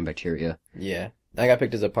by adding bacteria. Yeah. I got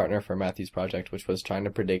picked as a partner for Matthew's project, which was trying to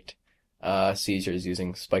predict seizures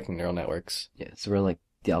using spiking neural networks. Yeah, so we're on like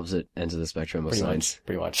the opposite ends of the spectrum of science.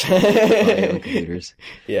 Pretty much. Bio and computers.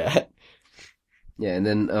 Yeah. Yeah, and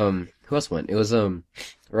then who else went? It was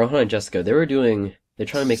Rohan and Jessica. They're trying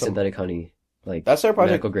to make synthetic honey, like That's our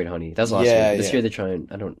project. medical grade honey. That's last Yeah, year. This yeah. year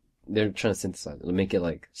they're trying to synthesize it, make it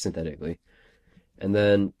like synthetically. And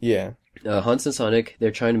then Yeah. Hans and Sonic,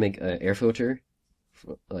 they're trying to make an air filter,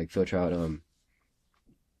 like filter out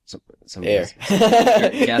some Air.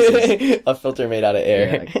 gases. A filter made out of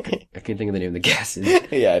air. I can't think of the name of the gases.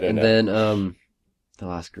 Yeah, I don't And know. then the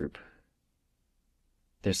last group,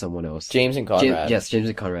 there's someone else. James and Conrad. James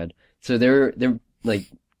and Conrad. So they're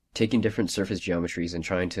like taking different surface geometries and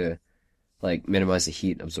trying to like minimize the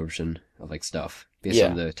heat absorption of like stuff based Yeah.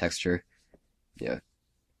 on the texture. Yeah.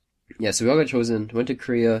 Yeah, so we all got chosen, went to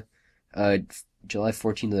Korea, July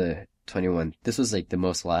 14th to 21. This was like the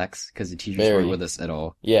most lax because the teachers Very. weren't with us at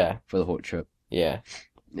all Yeah. for the whole trip. Yeah.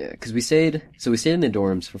 Yeah, because we stayed in the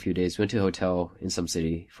dorms for a few days. We went to a hotel in some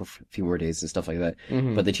city for a few more days and stuff like that.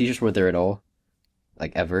 Mhm. But the teachers weren't there at all,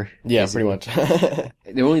 like ever. Yeah, basically. pretty much.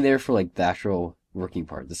 They were only there for like the actual working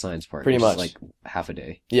part, the science part. Pretty which is, much. like half a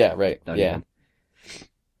day. Yeah, right. Not Yeah. even.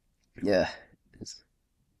 Yeah.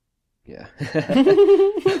 Yeah.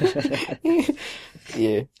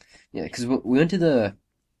 Yeah. Yeah, because we went to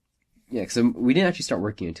because we didn't actually start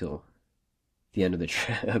working until the end of the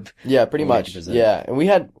trip. Yeah, pretty Well, we had much. to present. Yeah, and we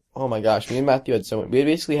had, oh my gosh, me and Matthew had we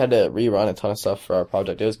basically had to rerun a ton of stuff for our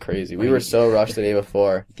project. It was crazy. We were so rushed the day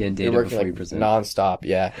before. Getting We data were working before we like present. nonstop.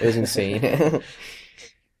 Yeah, it was insane.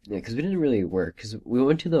 Yeah, because we didn't really work. Because we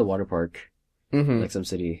went to the water park, hmm like some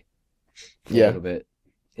city, for a Yeah. little bit.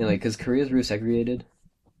 And like, because Korea's really segregated,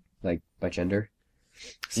 like, by gender.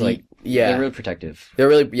 So like, yeah, they're really protective. they're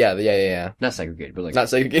really, yeah. Not segregated, but like, Not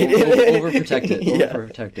segregated. overprotective, Yeah.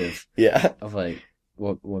 overprotective Yeah. of like,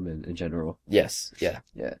 women in general. Yes. Yeah.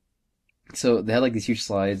 So they had like these huge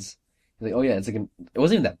slides. Like, oh yeah, it's like it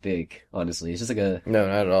wasn't even that big, honestly. It's just like a, No,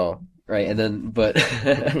 not at all. right, and then, but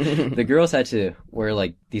the girls had to wear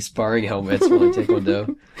like these sparring helmets for like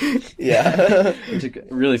Taekwondo, Yeah. which is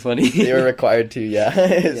really funny. They were required to. Yeah.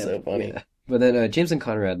 It's Yeah, so funny. yeah. But then James and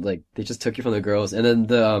Conrad, like, they just took you from the girls, and then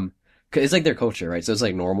 'cause it's like their culture, right? So it's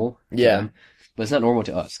like normal. to Yeah. them, but it's not normal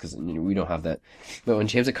to us because we don't have that. But when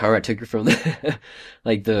James and Conrad took you from the,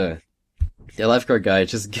 like the lifeguard guy,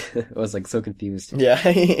 just was like so confused. Yeah. Oh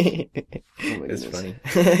my It's goodness.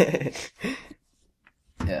 funny.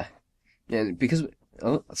 Yeah, and because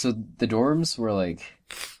so the dorms were like,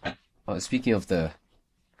 speaking of the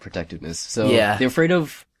protectiveness, so Yeah. they're afraid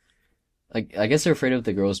of, like, I guess they're afraid of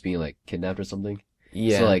the girls being like kidnapped or something.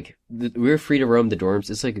 Yeah. So like we were free to roam the dorms.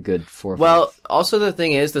 It's like a good 4 or 5. Well, also the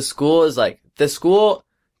thing is, the school,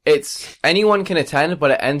 it's anyone can attend,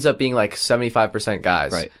 but it ends up being like 75%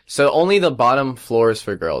 guys. Right. So only the bottom floors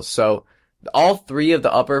for girls. So all 3 of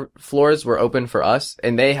the upper floors were open for us,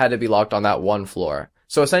 and they had to be locked on that one floor.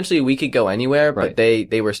 So essentially we could go anywhere, but Right.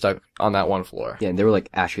 they were stuck on that one floor. Yeah, and they were like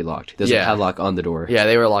actually locked. There's a Yeah. padlock on the door. Yeah,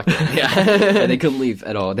 they were locked in. And Yeah. they couldn't leave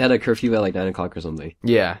at all. They had a curfew at like 9 o'clock or something.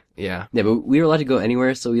 Yeah. Yeah. Yeah, but we were allowed to go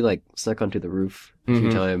anywhere, so we like snuck onto the roof a few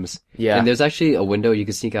Mhm. times. Yeah. And there's actually a window you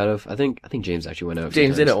could sneak out of. I think James actually went out. a few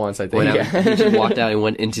James did times. it once, I think. Went out, Yeah. he just walked out and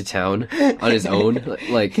went into town on his own.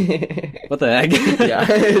 Like, what the heck? Yeah.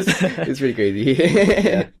 It's pretty crazy.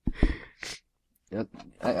 Yeah.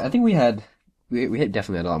 I think we had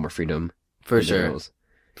definitely had a lot more freedom For than the sure. girls,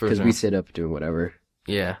 For because sure. we stayed up doing whatever.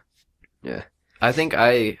 Yeah. Yeah. I think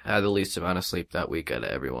I had the least amount of sleep that week out of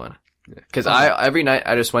everyone. Yeah. Because every night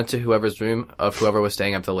I just went to whoever's room of whoever was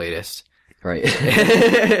staying up the latest. Right.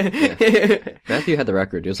 Matthew Matthew had the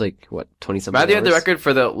record. It was like what 20-something. had the hours? record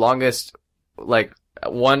for the longest, like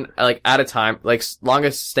one, like at a time, like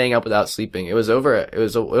longest staying up without sleeping. It was a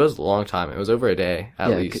long time. It was over a day at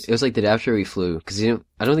Yeah, least. it was like the day after we flew because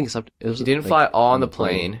I don't think it slept. It was He didn't like, fly all on the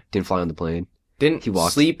plane. Didn't fly on the plane. Didn't He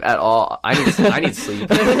walked. sleep at all. I need sleep.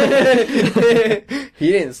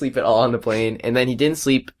 He didn't sleep at all on the plane, and then he didn't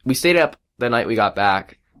sleep. We stayed up the night we got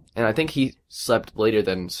back, and I think he slept later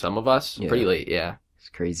than some of us. Yeah. Pretty late, yeah. It's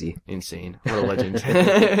crazy. Insane. What a legend.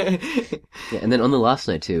 Yeah, and then on the last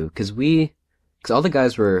night too, because all the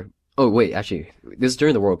guys were. Oh wait, actually, this is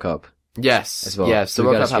during the World Cup Yes. as well. Yes. So The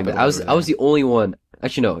we World got Cup to stream happened. it. I was the only one.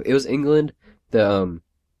 Actually, no, it was England. The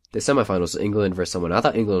semifinals was England versus someone. I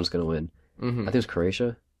thought England was gonna win. I hmm think it was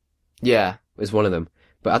Croatia. Yeah. It was one of them.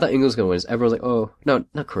 But I thought England was gonna win. So everyone was like, "Oh no,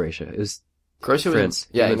 not Croatia." It was Croatia was France.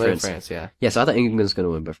 Yeah, England, England and France. France. Yeah. yeah. So I thought England was gonna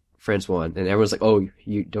win, but France won, and everyone's like, "Oh,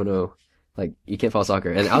 you don't know, like you can't follow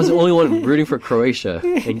soccer." And I was the only one rooting for Croatia.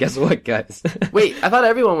 And guess what, guys? Wait, I thought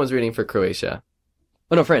everyone was rooting for Croatia.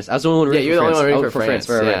 Oh no, France. I was the only one Yeah, rooting you're for the only France. one rooting Oh, for France.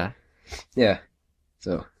 Right, yeah. right. Yeah.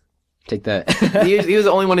 So take that. He was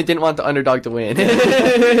the only one who didn't want the underdog to win.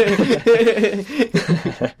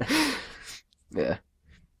 Yeah.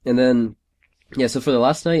 And then, yeah, so for the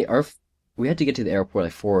last night, we had to get to the airport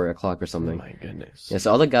like 4 o'clock or Oh something. my goodness. Yeah,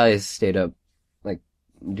 so all the guys stayed up, like,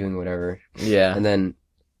 doing whatever. Yeah. And then,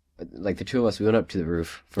 like, the two of us, we went up to the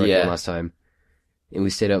roof for like, Yeah. one last time. And we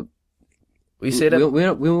stayed up. We stayed up.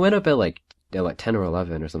 We went up at like 10 or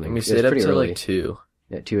 11 or something. We It was stayed up pretty till early. like 2.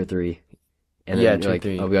 Yeah, 2 or 3. And Yeah, then 2 you're or like,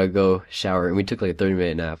 3. oh, we gotta go shower. And we took like a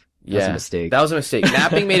 30-minute nap. That was a Yeah. mistake. That was a mistake.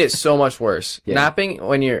 Napping made it so much worse. Yeah. Napping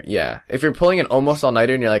when if you're pulling an almost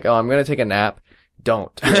all-nighter and you're like, oh, I'm gonna take a nap,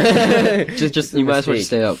 don't. Just you might as well just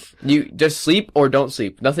stay up. You just sleep or don't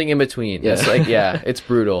sleep. Nothing in between. Yeah. It's like, it's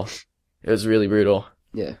brutal. It was really brutal.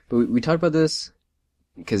 Yeah, but we talked about this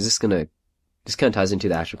because this kind of ties into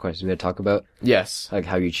the actual questions we had to talk about, Yes. like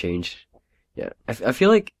how you change. Yeah, I feel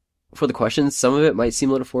like for the questions, some of it might seem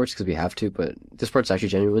a little forced because we have to, but this part's actually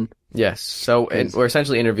genuine. Yes. So, and we're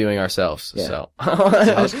essentially interviewing ourselves. Yeah. So.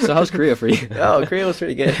 So how's Korea for you? Oh, Korea was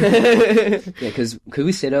pretty good. Yeah, because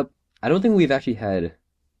we stayed up. I don't think we've actually had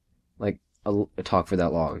like a talk for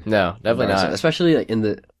that long. No, definitely not. Especially like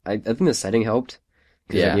I think the setting helped.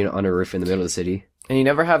 Yeah. Like, on a roof in the middle of the city. And you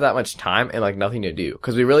never have that much time and like nothing to do.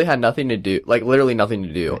 Cause we really had nothing to do. Like literally nothing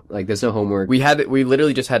to do. Like there's no homework. We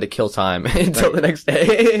literally just had to kill time until the next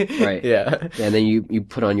day. Right. Yeah. And then you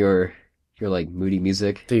put on your like moody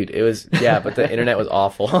music. Dude, it was, but the internet was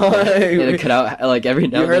awful. And it cut out like every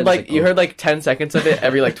now and then. You heard like 10 seconds of it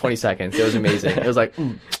every like 20 seconds. It was amazing. It was like,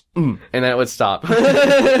 and then it would stop. And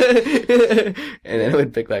then it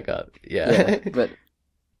would pick back up. Yeah. But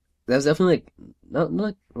that was definitely like,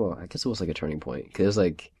 not, well, I guess it was like a turning point. Cause it was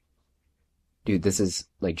like, dude, this is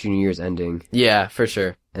like junior year's ending. Yeah, for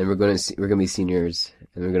sure. And we're gonna be seniors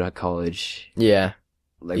and we're gonna have college. Yeah.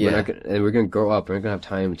 Like we're gonna grow up and we're gonna have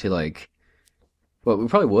time to like, well, we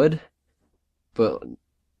probably would, but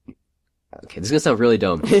okay, this is gonna sound really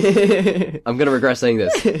dumb. I'm gonna regret saying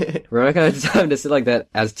this. We're not gonna have time to sit like that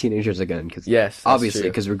as teenagers again, cause yes, obviously,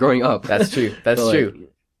 because we're growing up. That's true. That's But, true.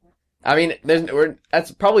 I mean,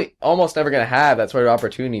 that's probably almost never gonna have that sort of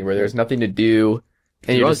opportunity where there's nothing to do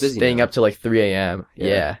and you're just staying up till like 3 a.m.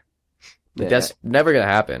 Yeah. That's never gonna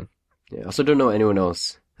happen. Yeah. I also don't know anyone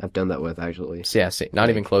else I've done that with actually. So, yeah, not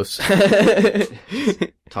even close.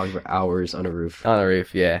 Talking for hours on a roof. On a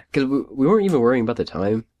roof, yeah. Because we weren't even worrying about the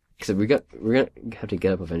time. Because we're gonna have to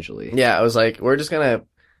get up eventually. Yeah, I was like,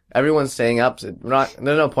 everyone's staying up. So there's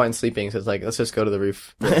no point in sleeping. So it's like, let's just go to the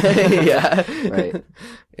roof. Yeah. Right.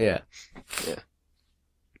 Yeah. Yeah.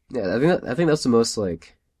 Yeah. I think that's the most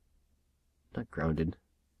like, not grounded.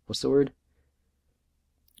 What's the word?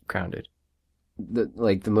 Grounded.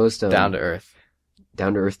 The most down to earth.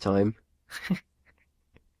 Down to earth time.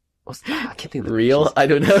 I can't think of the real. words. I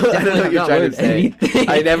don't know. I don't know what you're trying to say. Anything.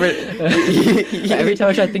 I never. Every time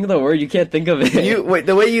I try to think of the word, you can't think of it. Wait,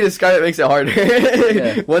 the way you describe it makes it harder.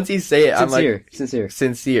 Yeah. Once you say it, I'm like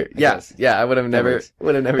sincere. Yeah. I would have never guessed.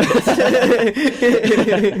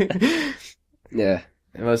 Yeah.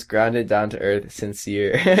 The most grounded, down to earth,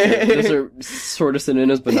 sincere. Those are sort of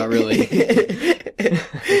synonyms, but not really.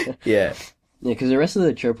 Yeah. Yeah, because the rest of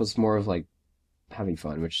the trip was more of like having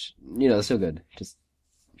fun, which that's so good. Just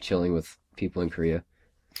chilling with people in Korea.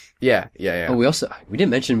 Yeah. Oh, we didn't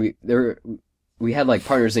mention we had like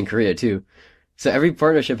partners in Korea too. So every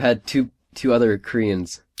partnership had two other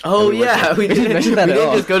Koreans. Oh yeah, we didn't mention that. We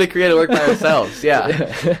didn't just go to Korea to work by ourselves.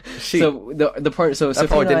 Yeah. So the partner. So that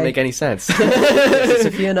part didn't make any sense. So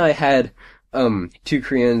Sophia and I had two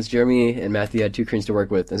Koreans. Jeremy and Matthew had two Koreans to work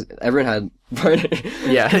with. Everyone had partners.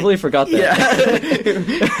 Yeah. I completely forgot that.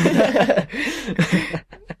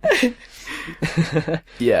 Yeah.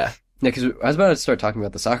 Yeah. Because I was about to start talking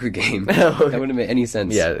about the soccer game. That wouldn't make any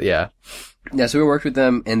sense. Yeah. Yeah, so we worked with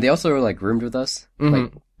them, and they also were like roomed with us. Mm-hmm.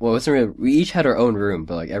 Like, well, it wasn't really, we each had our own room,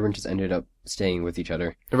 but like everyone just ended up staying with each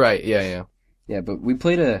other. Right. Yeah. Yeah, but we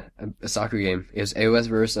played a soccer game. It was AOS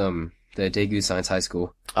versus the Daegu Science High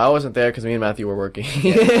School. I wasn't there because me and Matthew were working.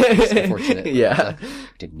 Yeah, it's unfortunate. Yeah.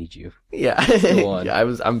 Didn't need you. Yeah. Go on.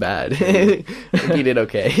 Yeah, I'm bad. I think you did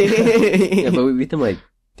okay. Yeah, but we beat them like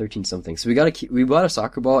 13 something. So we bought a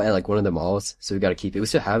soccer ball at like one of the malls, so we gotta keep it. We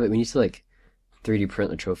still have it. We need to like 3D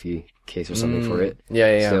print a trophy case or something for it.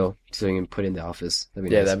 Yeah. Still, so we can put it in the office. That'd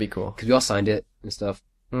be nice. Nice. That'd be cool. Because we all signed it and stuff.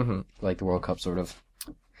 Mm-hmm. Like the World Cup, sort of.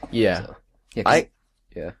 Yeah. So,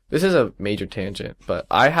 yeah. This is a major tangent, but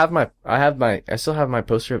I still have my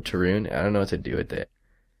poster of Tarun. I don't know what to do with it.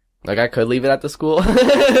 Like, I could leave it at the school.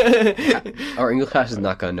 Our English class is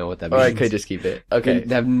not gonna know what that means. Or I could just keep it. Okay.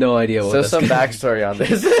 They have no idea what So some backstory on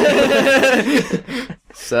this.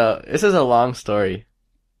 So, this is a long story,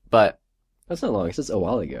 but. That's not long. It's just a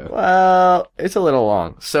while ago. Well, it's a little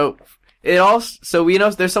long. So, we know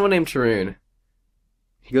there's someone named Tarun.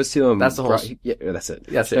 He goes to that's the whole. Yeah, that's it.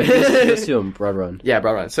 That's it. He goes to Broad Run. Yeah,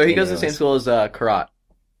 Broad Run. So he goes to the same school as Karat.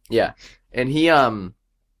 Yeah, and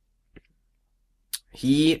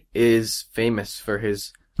he is famous for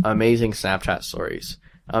his amazing Snapchat stories.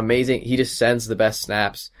 Amazing. He just sends the best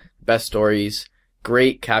snaps, best stories,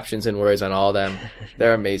 great captions and words on all of them.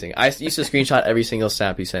 They're amazing. I used to screenshot every single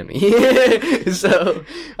snap he sent me. So,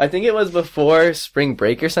 I think it was before spring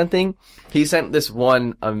break or something. He sent this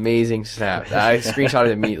one amazing snap that I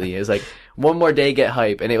screenshotted immediately. It was like, one more day, get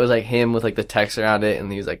hype. And it was like him with like the text around it,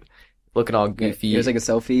 and he was like looking all goofy. It was like a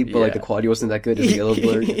selfie, but like the quality wasn't that good. It was like a little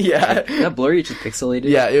blurry. Yeah. Not blurry, it's just pixelated.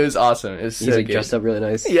 Yeah, it was awesome. It was so He's like good. dressed up really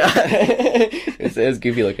nice. Yeah. it was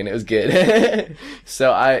goofy looking. It was good.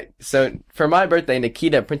 So for my birthday,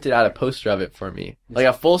 Nikita printed out a poster of it for me. Like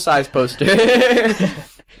a full-size poster.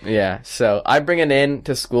 Yeah. So I bring it in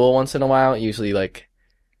to school once in a while, usually like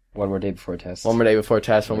One more day before test. one more day before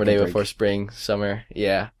test, one more day break. before spring, summer.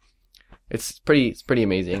 Yeah. It's pretty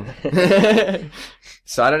amazing.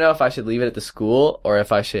 So I don't know if I should leave it at the school or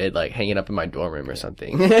if I should like hang it up in my dorm room or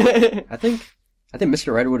something. I think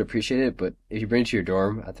Mr. Ryder would appreciate it, but if you bring it to your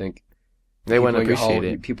dorm, I think They wouldn't appreciate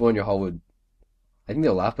it. it. People in your hall would, I think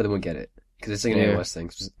they'll laugh, but they won't get it. Because it's like an Yeah. AOS thing.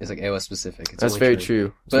 It's like AOS specific. It's That's only very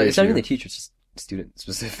true. But it's not even the teacher, it's just student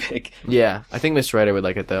specific. Yeah, I think Mr. Ryder would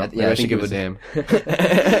like it though. Maybe I should give it to him.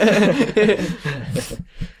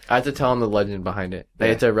 I have to tell him the legend behind it. They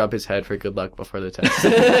have to rub his head for good luck before the test.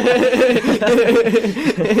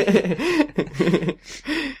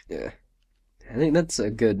 Yeah. I think that's a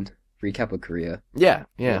good recap of Korea. Yeah.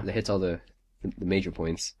 That hits all the major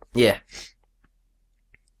points. Yeah.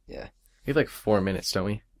 Yeah. We have like 4 minutes, don't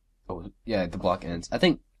we? Oh, yeah, the block ends. I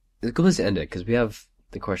think it's a good place to end it, because we have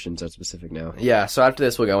the questions are specific now. Yeah, so after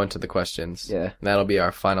this we'll go into the questions. Yeah. That'll be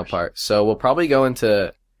our final part. So we'll probably go into...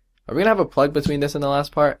 Are we going to have a plug between this and the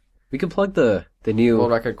last part? We can plug the new...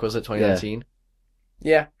 World Record Quizlet 2019?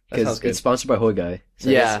 Yeah, that sounds because good. it's sponsored by Hoigai. So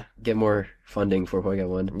I Yeah. guess get more funding for Hoigai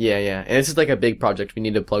 1. Yeah. And this is like a big project. We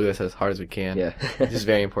need to plug this as hard as we can. Yeah. This is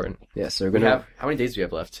very important. Yeah, so we're gonna How many days do we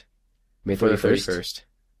have left? May For the 31st.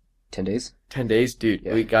 10 days. 10 days? Dude,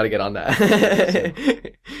 Yeah. we gotta get on that.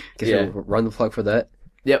 Guess Yeah. we'll run the plug for that.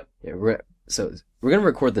 Yep. Yeah, we're gonna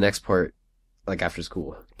record the next part like after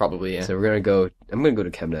school. Probably, yeah. So I'm gonna go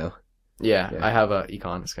to chem now. Yeah, Yeah. I have a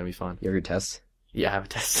econ. It's gonna be fun. You have your test. Yeah, I have a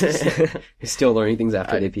test. You're still learning things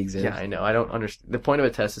after the AP exam. Yeah, I know. I don't understand. The point of a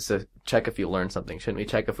test is to check if you learned something. Shouldn't we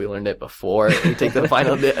check if we learned it before we take the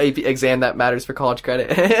final AP exam that matters for college credit?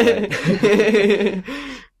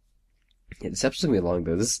 Yeah, this episode's gonna be long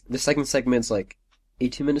though. This second segment's like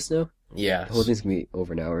 18 minutes now. Yeah. The whole thing's gonna be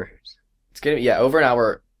over an hour. It's gonna be, over an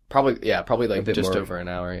hour. Probably like A bit just more. over an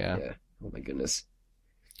hour, yeah. Yeah. Oh my goodness.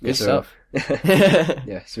 Good Yeah, stuff.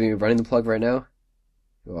 Yeah, so we're running the plug right now.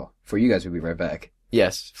 Well, for you guys, we'll be right back.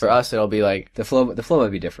 Yes, for us it'll be like, The flow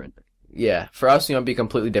might be different. yeah, for us it'll be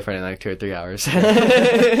completely different in like 2 or 3 hours. We'll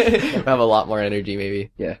have a lot more energy maybe.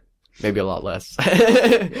 Yeah. Maybe a lot less.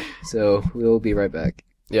 So we'll be right back.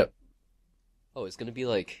 Yep. Oh, it's gonna be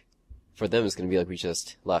like, for them, it's gonna be like we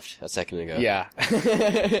just left a second ago. Yeah. We're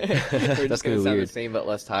That's just gonna be sound weird. the same but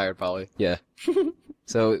less tired probably. Yeah.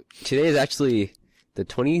 So today is actually the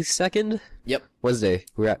 22nd? Yep. Wednesday.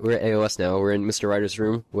 We're at AOS now. We're in Mr. Ryder's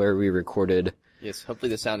room where we recorded. Yes, hopefully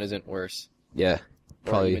the sound isn't worse. Yeah. Or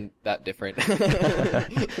Probably. even that different.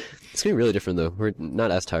 It's gonna be really different though. We're not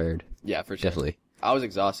as tired. Yeah, for sure. Definitely. I was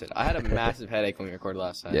exhausted. I had a massive headache when we recorded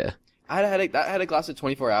last time. Yeah. I had a headache. That headache lasted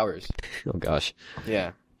 24 hours. Oh gosh.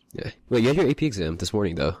 Yeah. Yeah. Wait, you had your AP exam this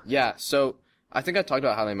morning though. Yeah, so I think I talked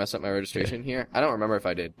about how they messed up my registration here. I don't remember if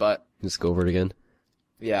I did, but Just go over it again.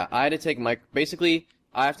 yeah, I had to take basically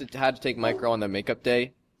I had to take micro on the makeup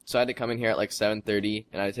day. So I had to come in here at like 7:30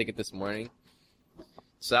 and I had to take it this morning.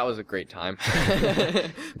 So that was a great time.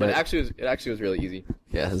 But it actually was really easy.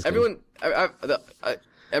 Yeah. That's good.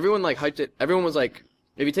 Everyone like hyped it. Everyone was like,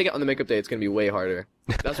 if you take it on the makeup day, it's gonna be way harder.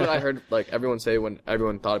 That's what I heard like everyone say when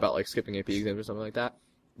everyone thought about like skipping AP exams or something like that.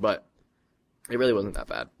 But it really wasn't that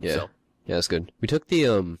bad. Yeah. So. Yeah, that's good. We took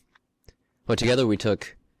together we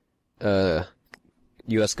took,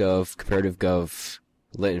 US Gov, Comparative Gov,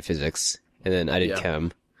 Lit and Physics, and then I did Yeah.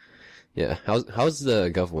 Chem. Yeah. How's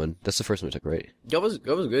the Gov one? That's the first one we took, right? Gov was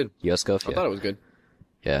good. US Gov? I Yeah. thought it was good.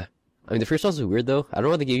 Yeah. I mean, the first ones were weird though. I don't know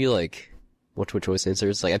why they gave you like multiple choice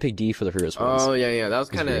answers. Like I picked D for the first ones. Oh yeah. That was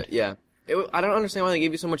kind of weird. yeah. I don't understand why they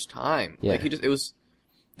gave you so much time. Yeah. Like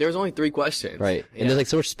there was only 3 questions. Right. Yeah. And there's like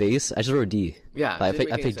so much space. I just wrote D. Yeah. I it didn't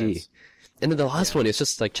picked make any D. sense. And then the last one, it's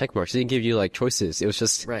just like check marks. They didn't give you like choices. It was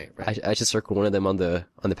just Right. I just circled one of them on the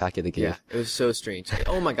packet they gave. Yeah, it was so strange.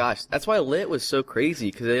 Oh my gosh, that's why Lit was so crazy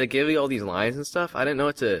because they like, gave you all these lines and stuff. I didn't know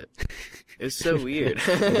what to. It was so weird.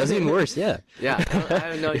 It does even worse. Yeah. Yeah, I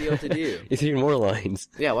have no idea what to do. It's even more lines.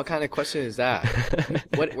 Yeah, what kind of question is that?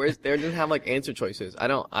 They didn't have like answer choices.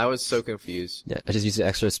 I was so confused. Yeah. I just used the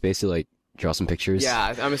extra space to like draw some pictures.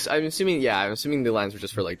 Yeah, I'm assuming the lines were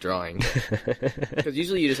just for like drawing because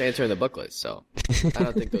usually you just answer in the booklet. So I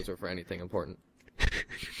don't think those were for anything important.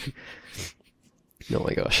 Oh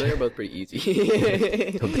my gosh. So they're both pretty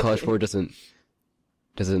easy. Hope the College Board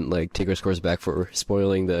doesn't like take our scores back for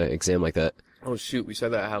spoiling the exam like that. Oh shoot, we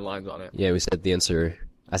said that it had lines on it. Yeah, we said the answer.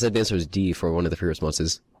 I said the answer was D for one of the three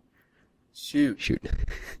responses. Shoot.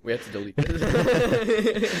 We have to delete this.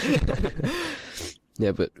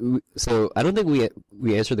 Yeah, but so I don't think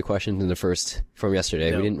we answered the questions in the first from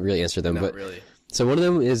yesterday. No. We didn't really answer them, Not but really. so one of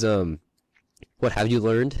them is what have you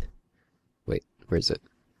learned? Wait, where is it?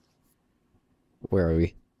 Where are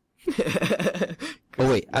we? Oh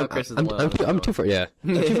wait, I'm too far. Yeah,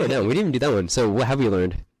 I'm too far down. We didn't even do that one. So what have you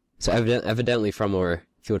learned? So evidently from our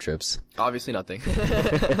field trips. Obviously nothing.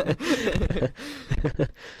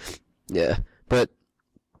 Yeah, but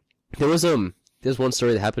there's one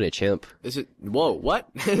story that happened at Champ. Is it? Whoa, what?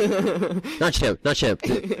 Not Champ. No,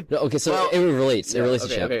 okay, so Well, it relates. It relates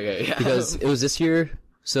to okay, Champ. okay, yeah. Because it was this year,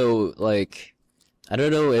 so like, I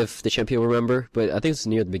don't know if the Champ people remember, but I think it's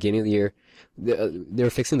near the beginning of the year. They were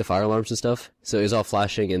fixing the fire alarms and stuff, so it was all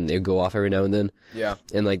flashing and they'd go off every now and then. Yeah.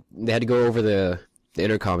 And like, they had to go over the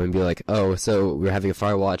intercom and be like, oh, so we're having a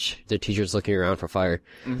fire watch. The teacher's looking around for fire,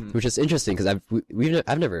 which is interesting because I've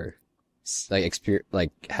never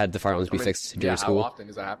had the fire alarms be fixed during school. How often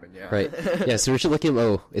does that happen? Yeah. Right. Yeah, so we're just looking,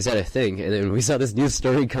 is that a thing? And then we saw this news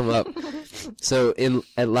story come up. So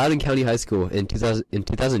at Loudoun County High School in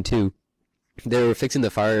 2002, they were fixing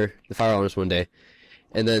the fire alarms one day.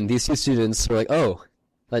 And then these two students were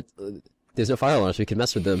like, there's no fire alarms, we can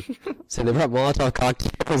mess with them. So they brought Molotov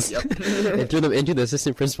cocktails and threw them into the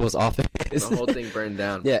assistant principal's office. The whole thing burned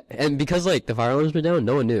down. Yeah, and because like the fire alarms were down,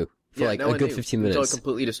 no one knew. For like no a good one 15 knew, minutes. Until it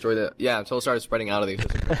completely destroyed until it started spreading out of the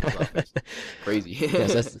assistant principal's office.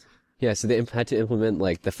 Crazy. So they had to implement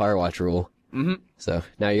like the Firewatch rule. Mm-hmm. So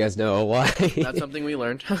now you guys know why. That's something we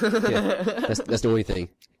learned. Yeah, that's the only thing.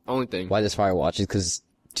 Only thing. Why this Firewatch is because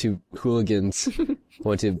two hooligans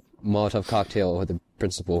went to Molotov cocktail with the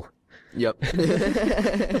principal. Yep.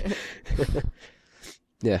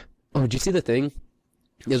 Yeah. Oh, did you see the thing?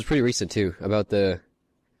 It was pretty recent too, about the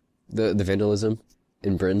vandalism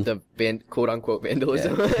in Britain. The quote unquote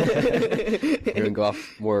vandalism. We're gonna go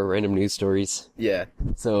off more random news stories. Yeah.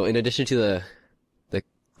 So in addition to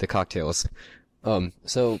the cocktails,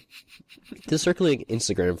 so just circulating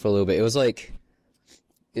Instagram for a little bit, it was like,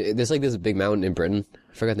 there's like this big mountain in Britain.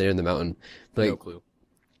 I forgot the name of the mountain. But No clue.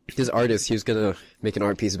 This artist, he was gonna make an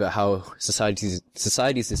art piece about how society's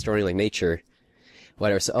destroying like nature.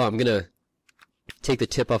 Whatever. So, I'm gonna take the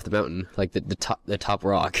tip off the mountain, like the top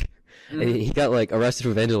rock. And he got like arrested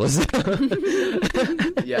for vandalism.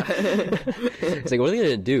 Yeah. It's like, what are they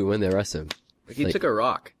gonna do when they arrest him? He took a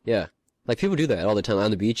rock. Yeah. Like people do that all the time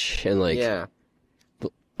on the beach and like, Yeah.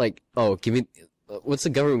 like, give me, what's the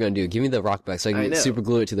government gonna do? Give me the rock back so I can super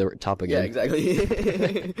glue it to the top Yeah, again.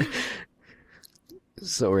 exactly.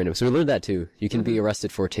 So random. So we learned that too. You can be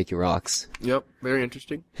arrested for taking rocks. Yep. Very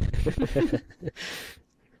interesting.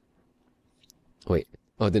 Wait.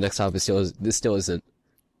 Oh, the next topic this still isn't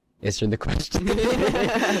answering the question.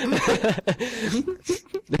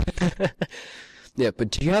 Yeah, but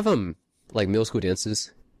do you have, like middle school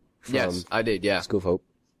dances? From Yes, I did. Yeah. School of Hope?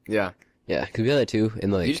 Yeah. Yeah, cause we had that too,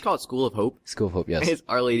 and like, You just call it School of Hope? School of Hope, yes. It's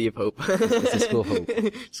Our Lady of Hope. It's the School of Hope.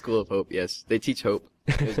 School of Hope, yes. They teach hope.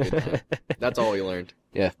 It was good time. That's all we learned.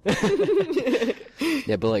 Yeah.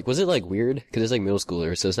 Yeah, but like, was it like weird? Cause it's like middle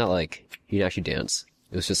schooler, so it's not like you can actually dance.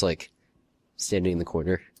 It was just like, standing in the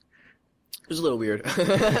corner. It was a little weird.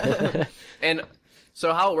 And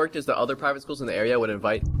so how it worked is the other private schools in the area would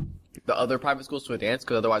invite the other private schools to a dance,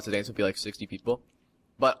 because otherwise the dance would be like 60 people.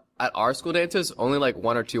 But at our school dances, only like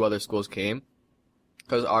one or two other schools came,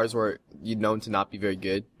 because ours were known to not be very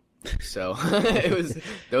good. So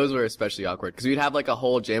those were especially awkward, because we'd have like a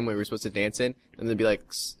whole gym where we were supposed to dance in, and there'd be like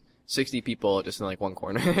 60 people just in like one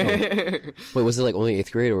corner. Wait, was it like only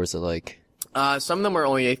 8th grade, or was it like? Some of them were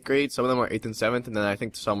only 8th grade, some of them were 8th and 7th, and then I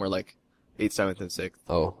think some were like 8th, 7th, and 6th.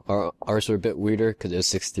 Oh, ours were a bit weirder, cause it was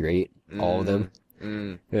 6th through 8, all of them.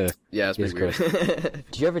 Yeah. Yeah, it's pretty weird.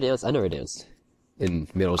 Did you ever dance? I never danced in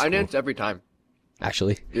middle school. I danced every time.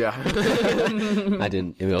 Actually, Yeah. I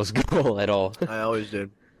didn't in middle school at all. I always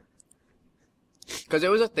did. Cause it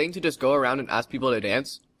was a thing to just go around and ask people to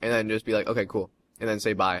dance, and then just be like, okay, cool. And then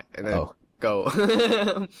say bye, and then go.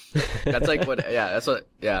 That's like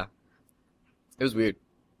yeah. It was weird.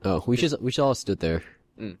 Oh, we should all stood there.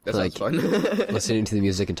 That like, sounds fun. listening to the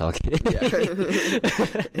music and talking. Yeah.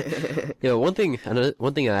 Yeah, one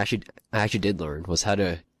thing I actually did learn was how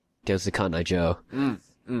to dance the Cotton Eye Joe. I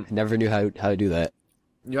never knew how to do that.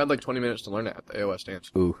 You had like 20 minutes to learn it at the AOS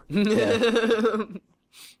dance. Ooh. Yeah.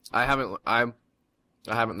 I haven't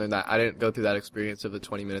learned that. I didn't go through that experience of the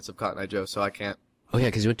 20 minutes of Cotton Eye Joe, so I can't. Oh yeah,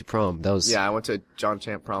 cause you went to prom. That was. Yeah, I went to John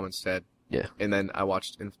Champ prom instead. Yeah. And then I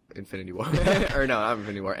watched Infinity War. Or no, not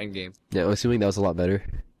Infinity War, Endgame. Yeah, I'm assuming that was a lot better.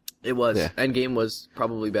 It was. Yeah. Endgame was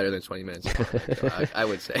probably better than 20 minutes. I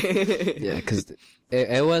would say. Yeah, because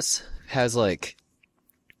AOS has like,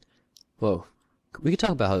 whoa, we could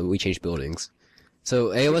talk about how we changed buildings. So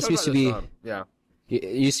AOS used to be, Yeah. it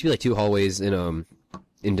used to be like 2 hallways in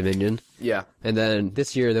Dominion. Yeah. And then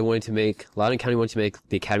this year they wanted to make, Loudoun County wanted to make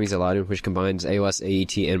the Academies at Loudoun, which combines AOS,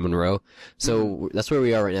 AET, and Monroe. So that's where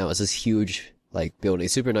we are right now. It's this huge, like, building,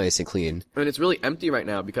 super nice and clean. And it's really empty right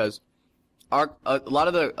now because a lot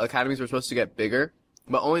of the academies were supposed to get bigger,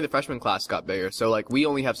 but only the freshman class got bigger. So like we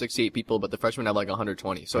only have 68 people, but the freshmen have like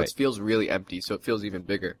 120. So Right. it feels really empty. So it feels even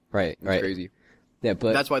bigger. Right, It's right. crazy. Yeah,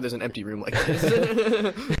 but That's why there's an empty room like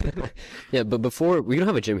this. yeah, but before we don't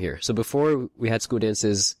have a gym here. So before we had school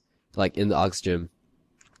dances like in the Aux gym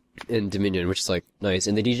in Dominion, which is like nice,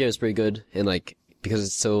 and the DJ was pretty good, and like because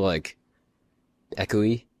it's so like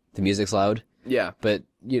echoey, the music's loud. Yeah. But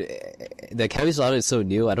you know, the Academy's Loud is so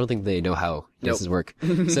new. I don't think they know how dances work.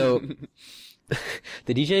 So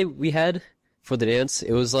the DJ we had for the dance,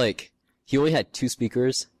 it was like he only had 2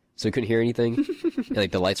 speakers, so he couldn't hear anything. And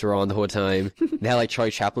like the lights were on the whole time. They had like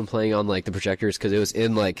Charlie Chaplin playing on like the projectors because it was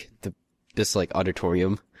in like this like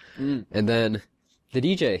auditorium. And then the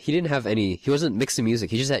DJ, he wasn't mixing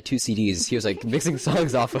music. He just had 2 CDs. He was like mixing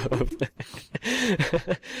songs off of.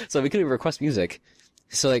 So we couldn't even request music.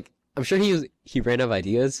 So like, I'm sure he ran out of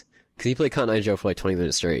ideas because he played Cotton Eye Joe for like 20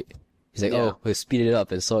 minutes straight. He's like, Yeah. oh, we'll speed it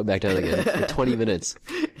up and slow it back down again for 20 minutes.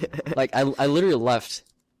 Like, I literally left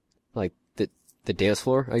like the dance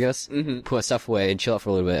floor, I guess, put my stuff away and chill out for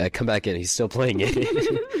a little bit. I come back in, he's still playing it.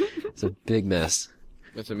 It's a big mess.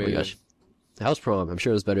 That's Oh my amazing. gosh. House prom, I'm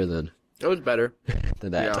sure it was better than It was better.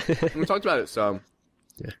 that. Yeah. We talked about it some.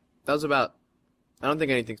 Yeah. That was about, I don't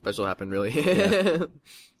think anything special happened really.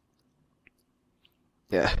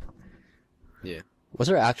 Yeah. Yeah. What's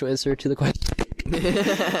our actual answer to the question?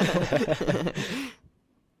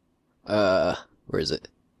 Where is it?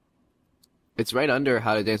 It's right under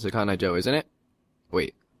How to Dance with Cotton Eye Joe, isn't it?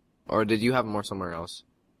 Wait. Or did you have more somewhere else?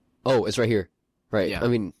 Oh, it's right here. Right. Yeah. I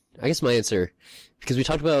mean, I guess my answer, because we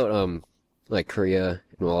talked about, like Korea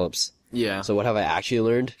and Wallops. Yeah. So what have I actually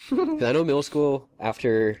learned? 'Cause I know middle school,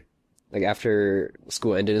 after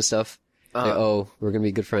school ended and stuff, like, oh, we're gonna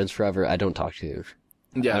be good friends forever. I don't talk to,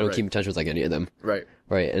 yeah, I don't right. keep in touch with like any of them. Right.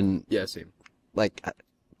 Right. And Yeah, same. like,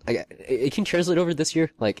 it can translate over this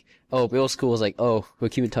year. Like, oh, middle school is like, oh, we'll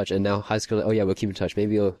keep in touch. And now high school, oh yeah, we'll keep in touch.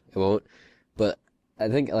 Maybe it won't. But I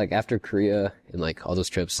think like after Korea and like all those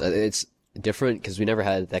trips, it's different because we never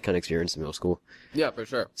had that kind of experience in middle school. Yeah, for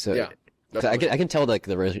sure. So yeah. 'cause I can tell like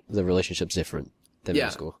the relationship's different than Yeah.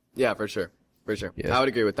 middle school. Yeah, for sure. For sure. Yeah. I would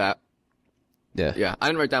agree with that. Yeah. Yeah. I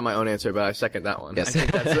didn't write down my own answer, but I second that one. Yes. I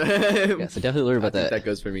think that's, Yeah, so definitely learn about I think that. that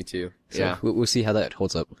goes for me too. So Yeah. we'll see how that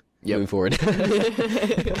holds up Yep. moving forward.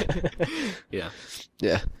 Yeah.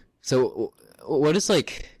 Yeah. So what is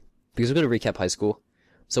like, because we're going to recap high school.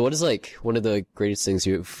 So what is like one of the greatest things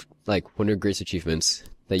like one of your greatest achievements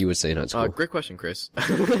that you would say in high school? Great question, Chris.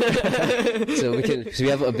 So we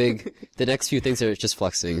have the next few things are just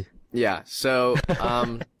flexing. Yeah. So,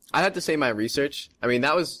 I'd have to say my research. I mean,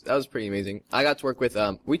 that was pretty amazing. I got to work with,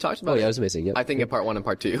 we talked about Oh yeah, it. it was amazing. Yep. I think in part 1 and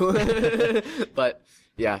part 2. But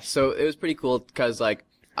yeah, so it was pretty cool because like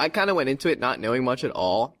I kind of went into it not knowing much at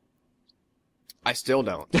all. I still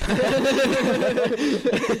don't.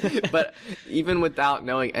 But even without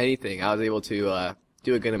knowing anything, I was able to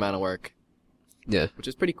do a good amount of work, Yeah. which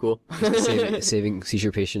is pretty cool. Saving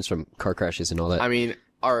seizure patients from car crashes and all that. I mean,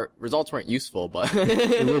 our results weren't useful, but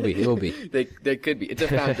It will be. It will be. they could be. It's a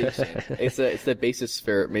foundation. It's the basis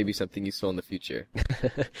for maybe something useful in the future.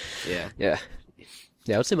 Yeah. Yeah.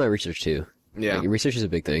 Yeah, I would say my research too. Yeah. Like, research is a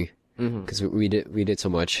big thing. Because we did so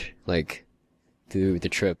much, like, through the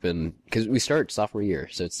trip, and, because we start sophomore year,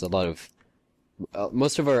 so it's a lot of,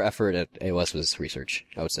 most of our effort at AOS was research,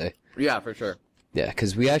 I would say. Yeah, for sure. Yeah,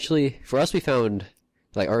 because we found,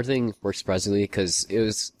 like, our thing worked surprisingly, because it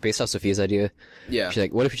was based off Sophia's idea. Yeah. She's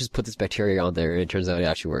like, what if we just put this bacteria on there, and it turns out it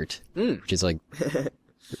actually worked. Which is, like,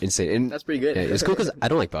 insane. And That's pretty good. yeah, it's cool because I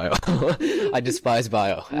don't like bio. I despise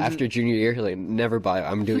bio. After junior year, like, never bio.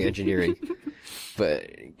 I'm doing engineering. But,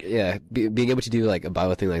 yeah, being able to do, like, a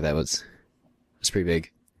bio thing like that was pretty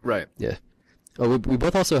big. Right. Yeah. Oh, we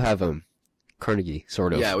both also have, Carnegie,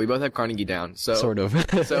 sort of. Yeah, we both have Carnegie down. So Sort of.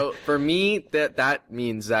 so for me, that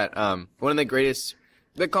means that one of the greatest,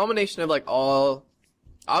 the culmination of like all,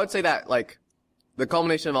 I would say that like the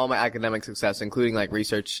culmination of all my academic success, including like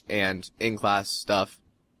research and in class stuff,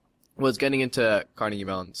 was getting into Carnegie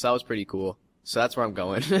Mellon. So that was pretty cool. So that's where I'm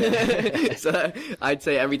going. So I'd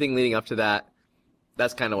say everything leading up to that,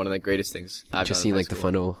 that's kind of one of the greatest things I've Just done seeing, in high like, the school.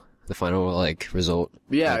 funnel, the final like result.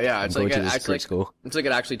 Yeah, Like, yeah. I'm It's going like to this it's great like school. it's like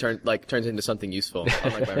it actually turns into something useful,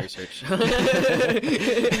 unlike my research.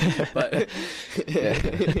 But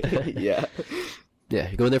yeah, Yeah,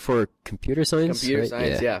 you're going there for computer science. computer right?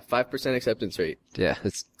 science. Yeah, 5% acceptance rate. Yeah,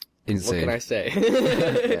 that's What insane. can I say?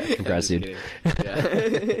 Yeah, congrats, I'm dude. just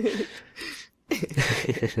kidding. Yeah.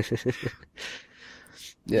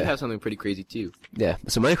 You Yeah, have something pretty crazy too. yeah.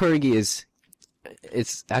 So my Carnegie it's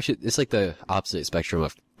like the opposite spectrum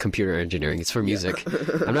of computer engineering. It's for music.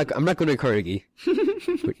 I'm not going to Carnegie,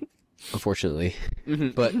 unfortunately.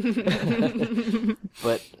 But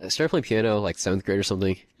I started playing piano like 7th grade or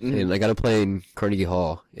something, and I got to play in Carnegie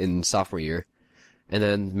Hall in sophomore year, and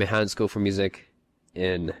then Manhattan School for Music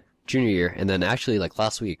in junior year, and then actually like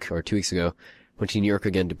last week or 2 weeks ago, went to New York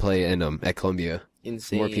again to play in at Columbia.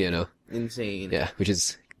 Insane. More piano. Insane. Yeah, which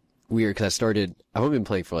is weird because I've only been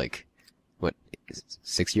playing for like, what,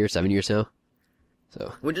 6 years, 7 years now?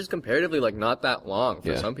 So. Which is comparatively like not that long for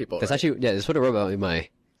Yeah. some people. That's right? actually, yeah, that's what I wrote about in my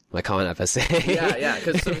Common App essay. Yeah, yeah.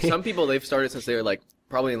 Because some people they've started since they were like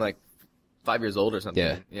probably like 5 years old or something.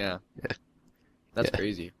 Yeah. Yeah. That's Yeah.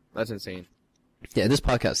 crazy. That's insane. Yeah, this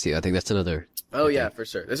podcast too. I think that's another. Oh yeah, for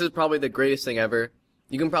sure. This is probably the greatest thing ever.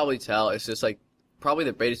 You can probably tell it's just like probably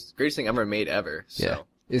the greatest thing ever made ever. So. Yeah.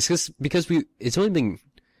 It's because it's only been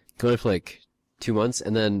going for like 2 months,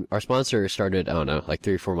 and then our sponsor started, I don't know, like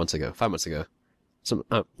 3 or 4 months ago, 5 months ago. I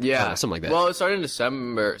don't know, something like that. Well, it started in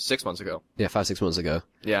December, 6 months ago. Yeah, 5-6 months ago.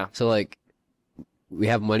 Yeah. So like, we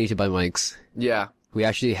have money to buy mics. Yeah. We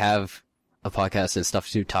actually have a podcast and stuff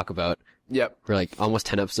to talk about. Yep. We're like almost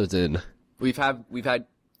 10 episodes in. We've had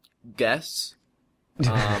guests.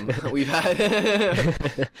 We've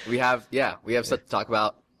had we have stuff to talk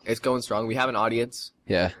about. It's going strong. We have an audience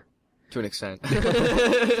Yeah. to an extent.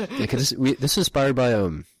 Yeah, cause this is inspired by,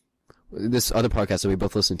 this other podcast that we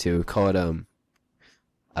both listen to called, I don't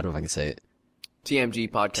know if I can say it. TMG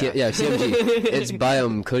podcast. Yeah, TMG. It's by,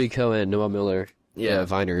 Cody Ko and Noah Miller. Yeah.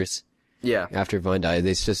 Viners. Yeah. After Vine died,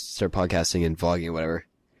 they just started podcasting and vlogging and whatever.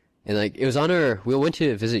 And like, it was we went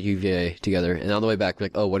to visit UVA together, and on the way back, we're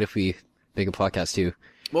like, oh, what if we make a podcast too?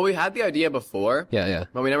 Well, we had the idea before, Yeah.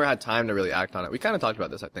 but we never had time to really act on it. We kind of talked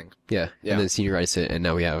about this, I think. Yeah. Yeah. And then seniorize it, and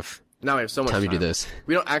now we have Now we have so much time to do this.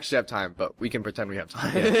 We don't actually have time, but we can pretend we have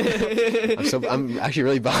time. I'm actually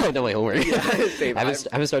really behind on my homework. Same. I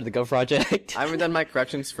haven't started the Go project. I haven't done my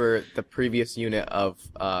corrections for the previous unit of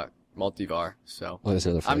Multivar, so Oh, there's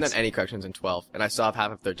another I haven't flex. done any corrections in 12, and I still have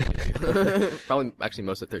half of 13. Probably actually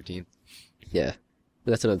most of 13. Yeah.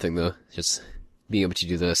 But that's another thing though. Just being able to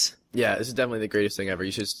do this. Yeah, this is definitely the greatest thing ever.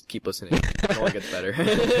 You should just keep listening. It only gets better.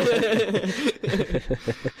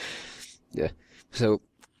 Yeah. So,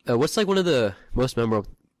 what's like one of the most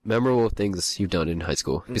memorable things you've done in high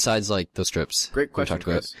school besides like those trips? Great we question,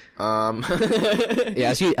 talked about? Chris.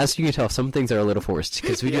 Yeah, as you can tell, some things are a little forced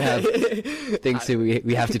because we do have things that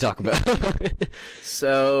we have to talk about.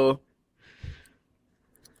 So,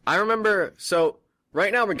 I remember,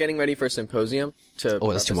 right now we're getting ready for a symposium to.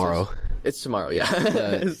 Oh, that's tomorrow. It's tomorrow, yeah.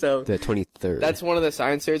 So, The 23rd. that's one of the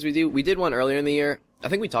science fairs we do. We did one earlier in the year. I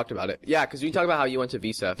think we talked about it. Yeah, because we talked about how you went to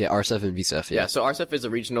VSEF. yeah, RSF and VSEF. Yeah, so RSEF is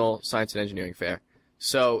a regional science and engineering fair.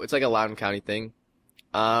 So it's like a Loudoun County thing.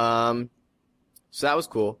 So that was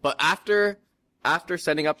cool. But after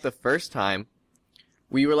setting up the first time,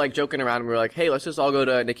 we were like joking around and we were like, hey, let's just all go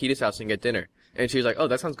to Nikita's house and get dinner. And she was like, oh,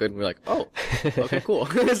 that sounds good. And we were like, oh, okay, cool.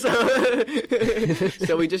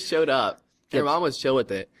 So we just showed up. Her mom was chill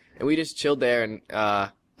with it. And we just chilled there and, I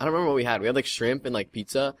don't remember what we had. We had like shrimp and like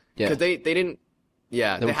pizza. Yeah. Cause they didn't,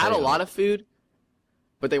 yeah, they were had a planning on lot it. of food,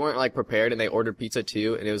 but they weren't like prepared and they ordered pizza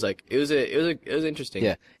too. And it was like, it was interesting.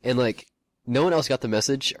 Yeah, and like no one else got the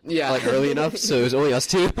message. Yeah. Like early enough, so it was only us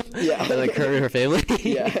two. Yeah. And like her and her family.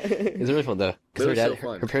 Yeah. It was really fun though, because It her was dad, so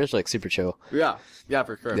fun. her parents were like super chill. Yeah. Yeah,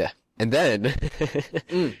 for sure. Yeah, and then,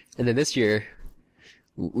 and then this year,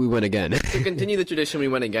 we went again. To continue the tradition, we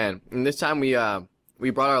went again. And this time we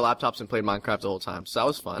brought our laptops and played Minecraft the whole time. So that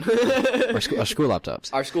was fun. our school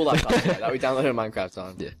laptops. Our school laptops, yeah, that we downloaded Minecraft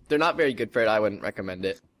on. Yeah. They're not very good for it. I wouldn't recommend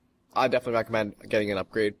it. I definitely recommend getting an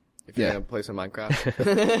upgrade if you're Yeah. gonna play some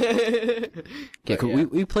Minecraft. Yeah, But cool. yeah.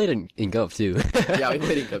 We played in Gov too. Yeah, we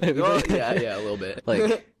played in Cookie. Well, yeah, a little bit.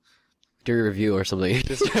 Like during review or something. We're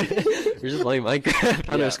just playing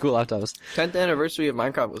Minecraft on Yeah. our school laptops. 10th anniversary of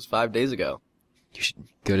Minecraft was 5 days ago. You should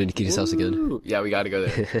go to Nikita's house again. Ooh. Yeah, we gotta go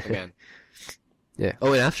there again. Yeah.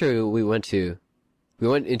 Oh, and after we went into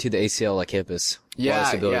the ACL like campus. Yeah,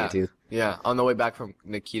 Wallace Building yeah. too. Yeah, on the way back from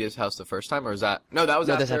Nikita's house the first time, or was that? No, that was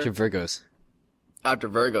No, after. that's after Virgos. After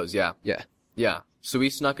Virgos, yeah. Yeah. Yeah. So we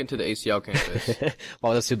snuck into the ACL campus.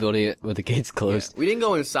 while they're still building it with the gates closed. Yeah. We didn't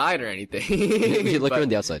go inside or anything. We looked But around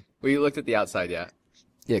the outside. We looked at the outside, yeah.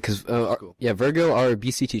 Yeah, because cool. Virgo, our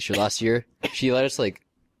BC teacher last year, she let us like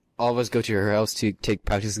all of us go to her house to take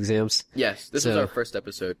practice exams. Yes, this was So- our first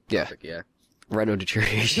episode. Yeah. Topic, yeah. Right, no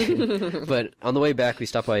deterioration. But on the way back, we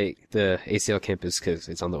stopped by the ACL campus because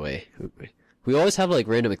it's on the way. We always have like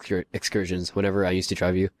random excursions whenever I used to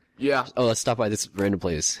drive you. Yeah. Oh, let's stop by this random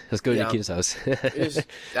place. Let's go to Yeah. Nikita's house. We just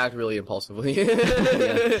act really impulsively.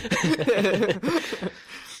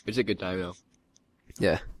 It's a good time though.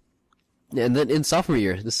 Yeah. Yeah, and then in sophomore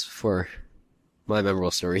year, this is for my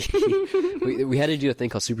memorable story. we had to do a thing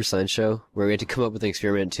called Super Science Show where we had to come up with an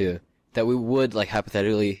experiment that we would like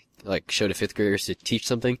hypothetically like show to fifth graders to teach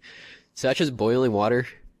something. So I chose boiling water,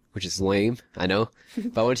 which is lame, I know,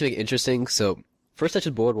 but I wanted to make it interesting. So first I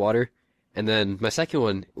chose boiled water, and then my second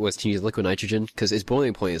one was to use liquid nitrogen because its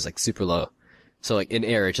boiling point is like super low. So like in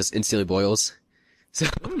air, it just instantly boils. So,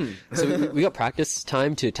 we got practice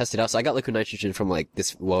time to test it out. So I got liquid nitrogen from like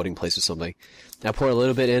this welding place or something. And I poured a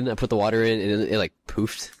little bit in, I put the water in, and it like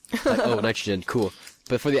poofed. Like, oh, nitrogen, cool.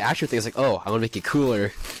 But for the actual thing, it's like, oh, I want to make it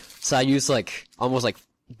cooler. So I used like, almost like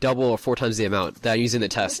double or 4 times the amount that I used in the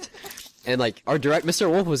test. And like, our Mr.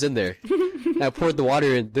 Wolf was in there. And I poured the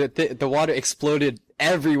water in, the water exploded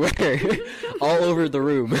everywhere. All over the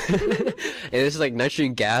room. And it's like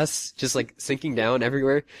nitrogen gas just like sinking down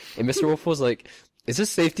everywhere. And Mr. Wolf was like, is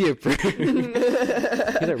this safety approved? He was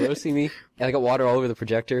like roasting me. And I got water all over the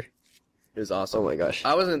projector. It was awesome. Oh my gosh.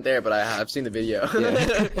 I wasn't there, but I've seen the video.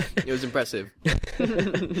 Yeah. It was impressive.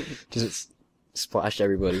 Just splashed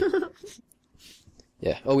everybody.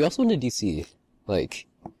 Yeah. Oh, we also went to DC. Like,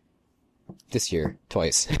 this year.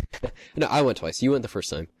 Twice. No, I went twice. You went the first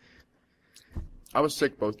time. I was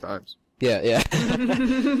sick both times. Yeah.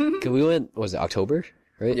 'Cause we went, was it October?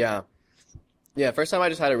 Right? Yeah. Yeah, first time I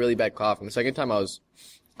just had a really bad cough, and the second time I was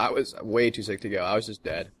way too sick to go. I was just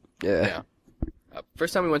dead. Yeah.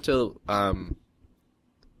 First time we went to, the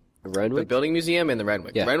Renwick? Building Museum and the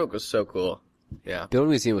Renwick. Yeah. Renwick was so cool. Yeah.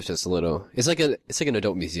 Building Museum was just a little, it's like an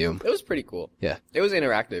adult museum. It was pretty cool. Yeah. It was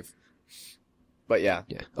interactive. But yeah,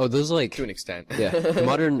 Yeah. Oh, those like, to an extent. yeah. The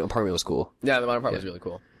modern apartment was cool. Yeah, the modern part was really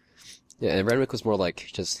cool. Yeah, and Renwick was more like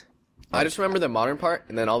just, I just remember the modern part,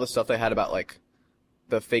 and then all the stuff they had about, like,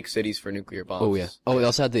 the fake cities for nuclear bombs. oh yeah. Oh, we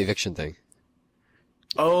also had the eviction thing.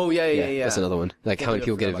 Oh, yeah. That's another one. Like how many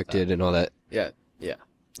people get evicted and all that. Yeah.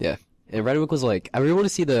 Yeah. And Renwick was like, I really want to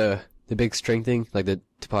see the big string thing, like the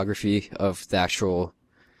topography of the actual,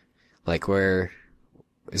 like where,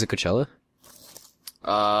 is it Coachella?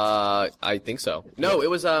 I think so. No, it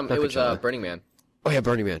was Coachella. Burning Man. Oh yeah,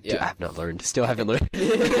 Burning Man. Dude, Yeah. I have not learned. Still haven't learned.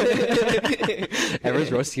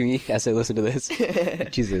 Everyone's roasting me as I listen to this.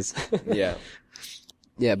 Jesus. Yeah.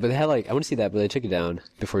 Yeah, but they had like, I want to see that, but they took it down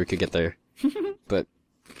before we could get there. But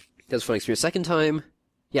that was a fun experience. Second time,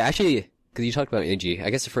 yeah, actually, because you talked about Angie. I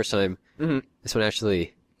guess the first time, this one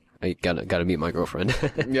actually, I got to meet my girlfriend.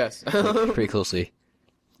 Yes. Pretty closely.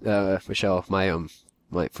 Michelle,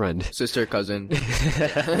 my friend. Sister, cousin.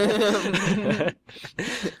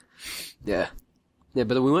 Yeah. Yeah,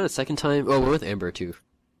 but we went a second time. Oh, we're with Amber too.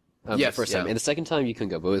 Yes, the first yeah. time. And the second time you couldn't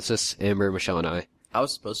go, but it's just Amber, Michelle, and I. I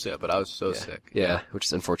was supposed to, but I was so sick. Yeah, which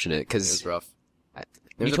is unfortunate It because was rough. you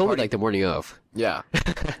was a told me party- like the morning of. Yeah.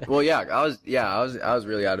 Well, yeah, I was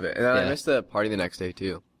really out of it. And then I Yeah. missed the party the next day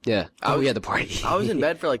too. Yeah. I Oh, was- yeah, the party. I was in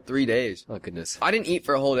bed for like 3 days. Oh goodness. I didn't eat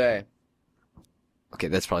for a whole day. Okay,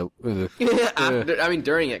 that's probably.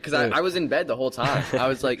 During it, because I was in bed the whole time. I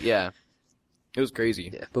was like, yeah. It was crazy.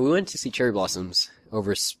 Yeah, but we went to see cherry blossoms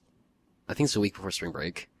over. I think it's a week before spring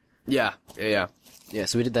break. Yeah. Yeah,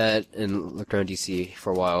 so we did that and looked around DC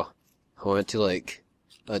for a while. We went to like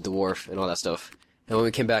the wharf and all that stuff. And when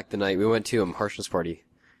we came back the night, we went to Harshness party,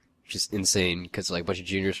 which is insane because like a bunch of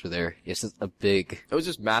juniors were there. It's just a big. It was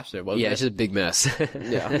just massive, wasn't Yeah, it? it's just a big mess.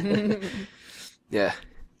 Yeah. Yeah.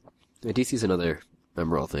 Yeah, DC's another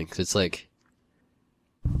memorable thing, 'cause it's like,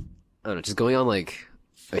 I don't know, just going on like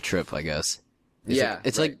a trip, I guess. It's Yeah, like,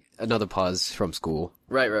 it's right. like another pause from school.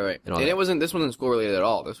 Right. And all And that. this wasn't school related at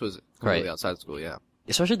all. This was completely Right. outside school, yeah.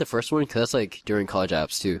 Especially the first one, 'cause that's like during college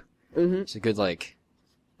apps too. Mm-hmm. It's a good like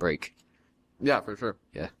break. Yeah, for sure.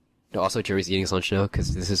 Yeah. No, also Jeremy's eating his lunch now,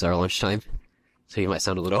 'cause this is our lunchtime. So he might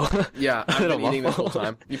sound a little. Yeah, I've little been eating this whole muffled.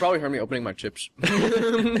 time. You probably heard me opening my chips.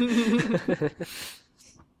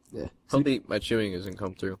 Yeah. Hopefully my chewing isn't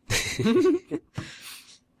come through.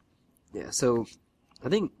 Yeah, so I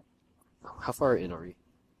think, how far in are we?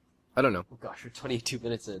 I don't know. Oh gosh, we're 22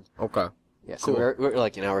 minutes in. Okay. Yeah, so Cool. we're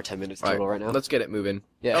like an hour, 10 minutes total right now. Let's get it moving.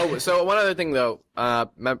 Yeah. Oh, so one other thing though,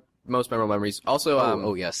 most memorable memories. Also,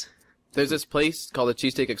 oh yes. There's this place called the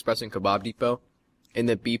Cheesesteak Express and Kebab Depot in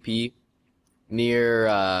the BP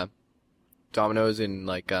near Domino's and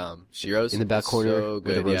like Shiro's. In the back corner So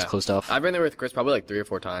where the good, road's closed off. I've been there with Chris probably like 3 or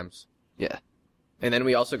 4 times. Yeah. And then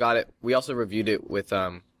we also got it. We also reviewed it with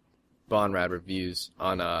Bonrad Reviews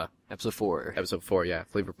on Episode 4. episode 4. Yeah,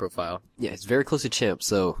 flavor profile. Yeah, it's very close to Champ,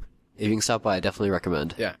 so if you can stop by, I definitely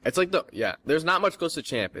recommend. Yeah, it's like there's not much close to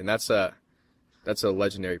Champ, and that's a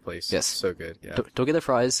legendary place. Yes. So good. Yeah. Don't get the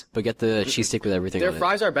fries, but get the cheesesteak with everything Their on it.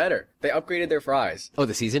 fries are better. They upgraded their fries. Oh,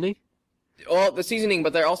 the seasoning? Well, the seasoning,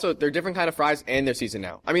 but they're different kind of fries and they're seasoned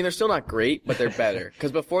now. I mean, they're still not great, but they're better.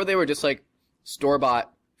 Cause before they were just like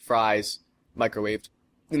store-bought fries, microwaved,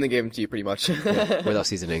 and they gave them to you pretty much. Without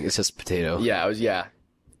seasoning. It's just potato. Yeah.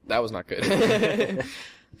 That was not good.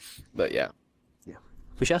 But yeah.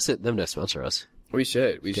 We should ask them to sponsor us. We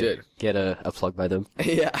should. Get a plug by them.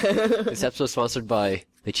 Yeah. This episode is sponsored by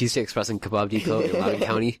the Cheesesteak Express and Kebab Depot in Loudoun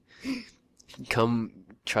County. Come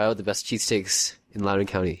try out the best cheesesteaks in Loudoun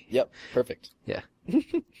County. Yep. Perfect. Yeah.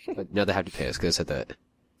 But now they have to pay us because I said that.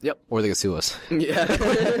 Yep. Or they can sue us. Yeah.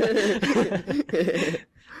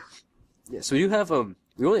 Yeah, so we do have,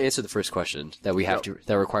 we only answered the first question that we have that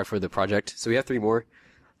are required for the project. So we have 3 more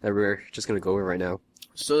that we're just going to go over right now.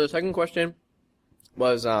 So the second question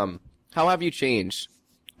was, how have you changed?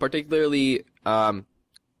 Particularly, why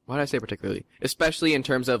did I say particularly? Especially in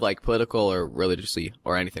terms of like political or religiously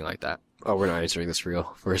or anything like that. Oh, we're not answering this for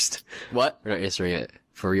real first. What? We're not answering it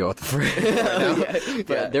for real right now. Yeah.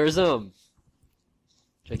 But there's, try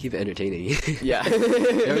to keep it entertaining. Yeah.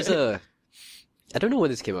 There was I don't know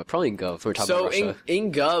when this came up. Probably in Gov. We're talking about So Russia.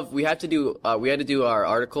 in Gov, we had to do our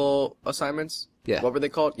article assignments. Yeah. What were they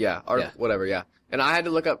called? Yeah. Yeah. Whatever. Yeah. And I had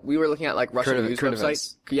to look up. We were looking at like Russian news current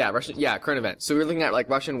websites. events. Yeah, current events. So we were looking at like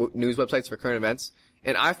Russian news websites for current events.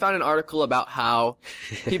 And I found an article about how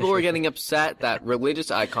people were getting upset that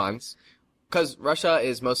religious icons, because Russia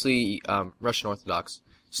is mostly Russian Orthodox.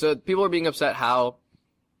 So people were being upset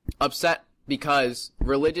because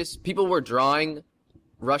people were drawing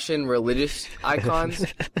Russian religious icons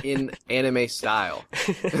in anime style.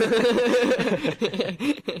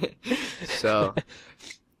 So,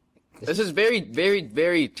 this is very, very,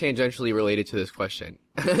 very tangentially related to this question.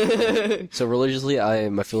 So religiously, I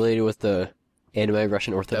am affiliated with the anime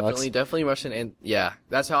Russian Orthodox. Definitely Russian, and yeah,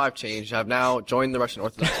 that's how I've changed. I've now joined the Russian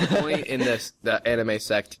Orthodox, only in the anime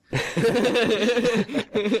sect.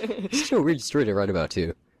 It's such a weird story to write about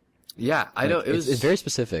too. Yeah, I know. It's very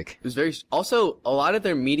specific. It was very, also, a lot of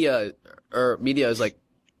their media is like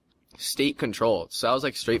state controlled. So I was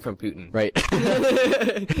like straight from Putin. Right.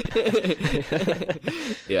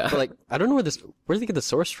 Yeah. But like, I don't know where do they get the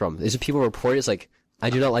source from? Is it people report it's like, I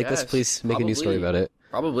do not like this, Yes, please make a news story probably. about it.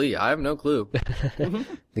 Probably. I have no clue.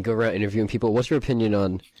 They go around interviewing people. What's your opinion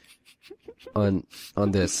on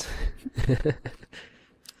this?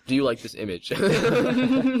 Do you like this image?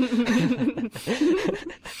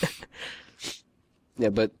 Yeah,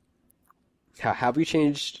 but have we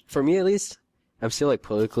changed? For me, at least, I'm still like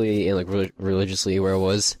politically and like religiously where I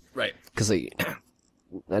was. Right. Because like,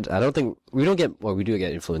 I don't think we do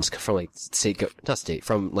get influence from like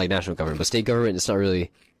from like national government, but state government. It's not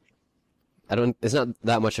really. It's not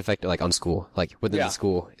that much effect like on school, like within the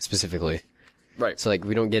school specifically. Right. So like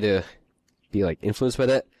we don't get to be like influenced by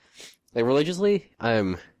that. Like religiously,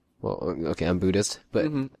 I'm Buddhist,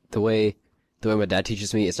 but the way my dad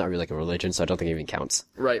teaches me, it's not really like a religion, so I don't think it even counts.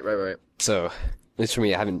 Right. So, at least for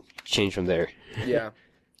me, I haven't changed from there. Yeah.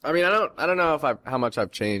 I mean, I don't know how much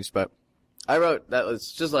I've changed, but I wrote that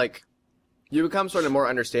it's just like, you become sort of more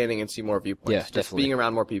understanding and see more viewpoints. Yeah, just definitely. being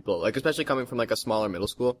around more people, like especially coming from like a smaller middle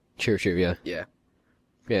school. True, yeah. Yeah.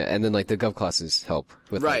 Yeah, and then like the gov classes help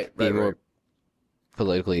with like, being more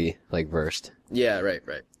politically like versed. Yeah, right.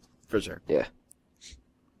 For sure. Yeah.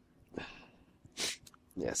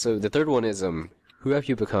 Yeah, so the third one is, who have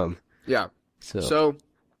you become? Yeah. So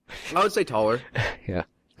I would say taller. yeah.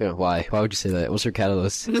 Yeah, why? Why would you say that? What's your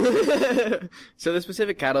catalyst? So the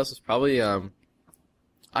specific catalyst is probably,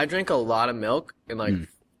 I drank a lot of milk in like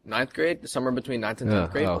 9th grade, somewhere between 9th and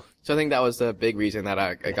 10th grade. Oh. So I think that was the big reason that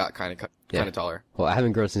I got kind of taller. Well, I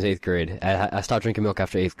haven't grown since 8th grade. I stopped drinking milk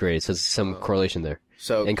after 8th grade, so there's some correlation there.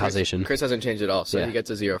 So and causation. Chris hasn't changed at all, so he gets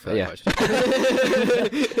a 0 for that question.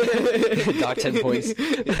 Doc 10 points.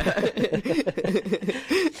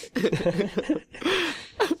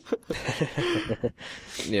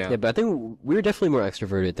 Yeah, But I think we were definitely more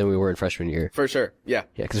extroverted than we were in freshman year. for sure. Yeah,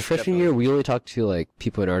 Yeah, because freshman year we only talked to like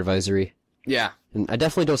people in our advisory, yeah, and I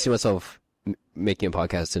definitely don't see myself making a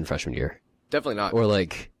podcast in freshman year, definitely not. or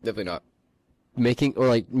like Definitely not.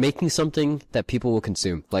 making something that people will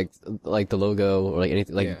consume, like the logo or like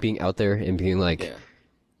anything, like being out there and being like, Yeah.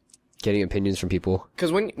 getting opinions from people.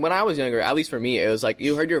 Cause when I was younger, at least for me, it was like,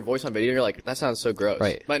 you heard your voice on video, you're like, that sounds so gross.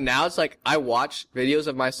 Right. But now it's like, I watch videos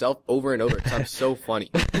of myself over and over because I'm so funny.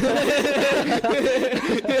 Wait,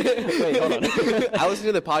 hold on. I listen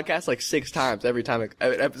to the podcast like 6 times every time an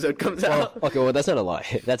episode comes out. Okay, well, that's not a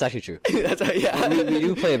lie. That's actually true. That's how, yeah. We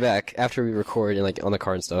do play it back after we record and like on the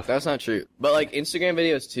car and stuff. That's not true. But like Instagram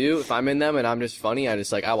videos too, if I'm in them and I'm just funny, I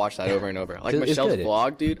watch that over and over. Like It's Michelle's good.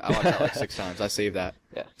 vlog, dude, I watch that like 6 times. I save that.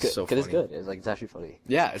 Yeah, It's so because it's funny. good. It's like it's actually funny.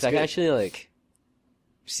 Yeah, It's it's like good. I actually like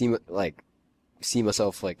see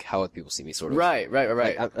myself like how other people see me sort of. Right.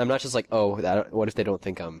 Like, I'm not just like, oh, what if they don't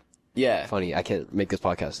think I'm Yeah. funny? I can't make this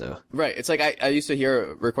podcast now. Right. It's like I used to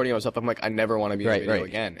hear recording of myself. I'm like, I never want to be in a Right, video right.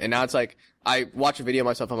 again. And now it's like, I watch a video of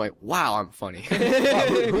myself. I'm like, wow, I'm funny. Wow,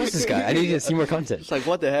 who is this guy? I need to see more content. It's like,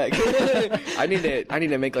 what the heck? I need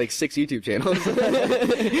to make like 6 YouTube channels.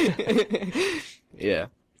 Yeah.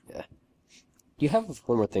 You have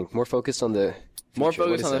one more thing. More focused on the More future. What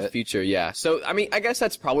focused is on the that? future. Yeah. So, I mean, I guess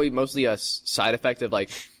that's probably mostly a side effect of like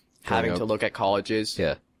having up. to look at colleges.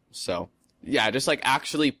 Yeah. So, yeah, just like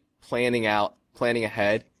actually planning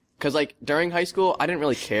ahead. Cause like during high school, I didn't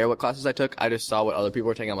really care what classes I took. I just saw what other people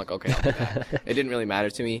were taking. I'm like, okay, I'll do that. It didn't really matter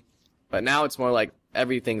to me. But now it's more like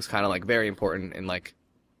everything's kind of like very important and like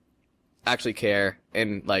actually care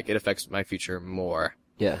and like it affects my future more.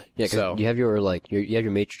 Yeah. 'Cause So- you have your you have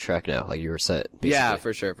your major track now. Like you were set. Basically. Yeah,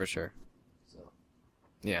 for sure.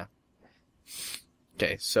 Yeah.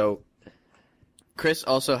 Okay, so Chris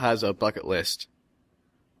also has a bucket list.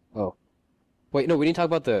 Oh. Wait, no, we didn't talk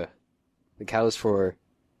about the catalyst for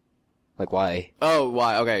like why. Oh,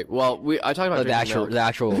 why? Okay. Well, I talked about The actual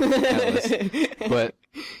catalyst. But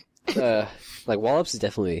like Wallops is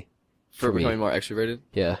definitely for for me. becoming more extroverted.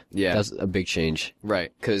 Yeah. Yeah. That's a big change.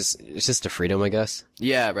 Right. Cause it's just the freedom, I guess.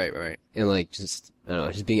 Yeah. Right. And like just, I don't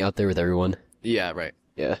know, just being out there with everyone. Yeah. Right.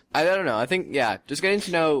 Yeah. I don't know. I think just getting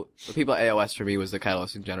to know the people at AOS for me was the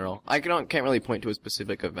catalyst in general. I can't really point to a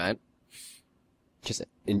specific event. Just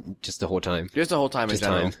the whole time. Just the whole time Just in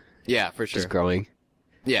general. time. Yeah, for sure. Just growing.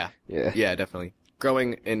 Yeah. Yeah. Yeah, definitely.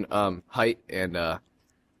 Growing in height and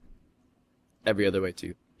every other way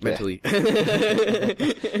too. Mentally.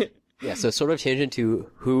 Yeah, so sort of tangent to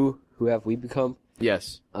who have we become?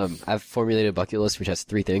 Yes. I've formulated a bucket list which has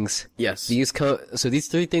 3 things. Yes. These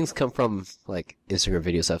 3 things come from like Instagram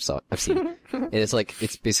videos I've seen. And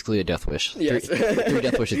it's basically a death wish. Yes. 3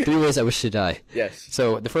 death wishes. 3 ways I wish to die. Yes.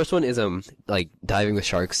 So the first one is like diving with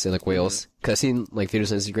sharks and like whales. Cause I've seen like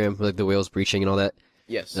videos on Instagram with like the whales breaching and all that.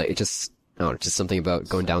 Yes. Like it just, I don't know, just something about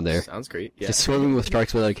going down there. Sounds great. Yeah. Just swimming with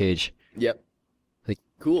sharks without a cage. Yep. Like-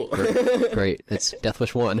 cool. Great. That's death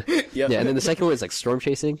wish 1. Yep. Yeah, and then the second one is like storm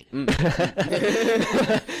chasing.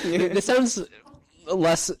 This sounds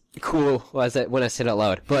less cool when I say it out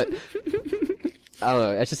loud, but I don't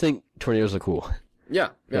know. I just think tornadoes are cool. Yeah.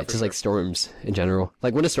 Yeah, just like storms in general.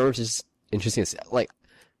 Like when a storm is just interesting. Like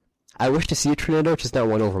I wish to see a tornado, just not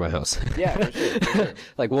one over my house. Yeah, for sure.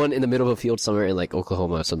 Like one in the middle of a field somewhere in like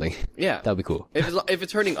Oklahoma or something. Yeah. That'd be cool. If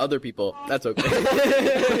it's hurting other people, that's okay.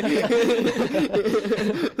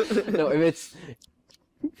 No, if it's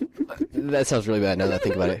that sounds really bad now that I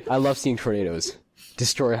think about it. I love seeing tornadoes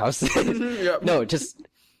destroy houses. Yep. No, just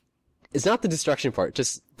it's not the destruction part,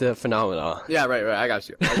 just the phenomena. Yeah, right. I got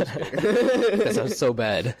you. I'm just kidding. That sounds so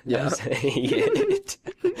bad. Yeah. I'm saying it.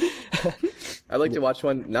 I'd like to watch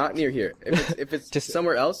one not near here. If it's just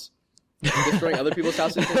somewhere else, destroying other people's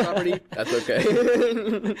houses and property, that's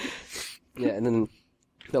okay. Yeah, and then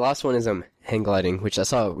the last one is hang gliding, which is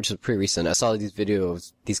pretty recent. I saw these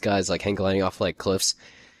videos, these guys like hang gliding off like cliffs,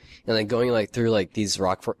 and like going like through like these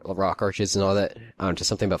rock arches and all that. Just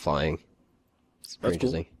something about flying. It's pretty That's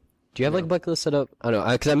cool. interesting. Do you have like a bucket list set up? I don't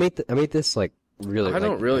know, because I made this like really I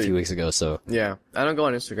don't like, really. a few weeks ago. So Yeah, I don't go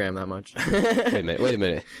on Instagram that much. wait a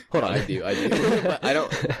minute, hold on. I do. But I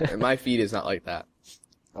don't. My feed is not like that.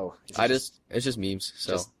 Oh, It's just memes.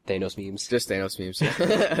 So just Thanos memes. just Thanos memes.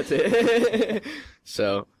 That's it.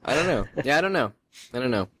 So I don't know. Yeah, I don't know.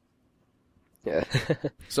 Yeah.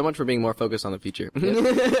 So much for being more focused on the future.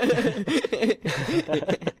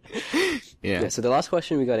 Yeah. So the last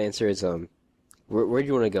question we got to answer is where do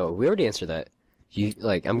you want to go? We already answered that.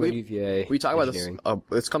 I'm going to UVA. We talk about this. engineering.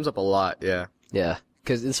 This comes up a lot. Yeah. Yeah,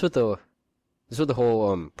 because this is what the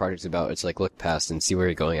whole project's about. It's like look past and see where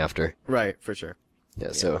you're going after. Right. For sure.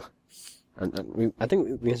 Yeah. So I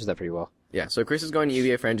think we answered that pretty well. Yeah. So Chris is going to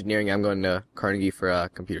UVA for engineering. I'm going to Carnegie for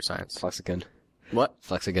computer science. Flex again. What?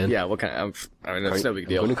 Flex again. Yeah. What kind? I mean, that's no big I'm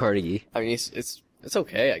deal. going to Carnegie. I mean, it's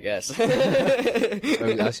okay, I guess.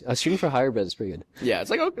 I was shooting for higher, but it's pretty good. Yeah, it's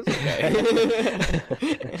like, oh, it's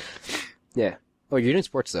okay. Yeah. Oh, you're doing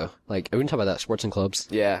sports though. Like, we can talk about that. Sports and clubs.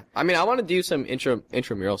 Yeah. I mean, I want to do some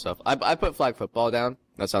intramural stuff. I put flag football down.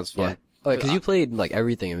 That sounds fun. Yeah. Oh, because you played like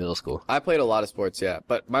everything in middle school. I played a lot of sports, yeah,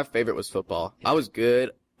 but my favorite was football. I was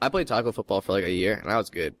good. I played tackle football for like a year, and I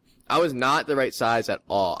was good. I was not the right size at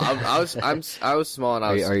all. I was small, and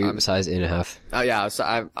Are you size 8.5? Oh yeah,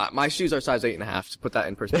 my shoes are size 8.5. To put that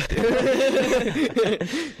in perspective,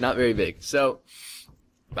 not very big. So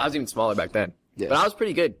I was even smaller back then, but I was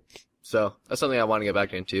pretty good. So that's something I want to get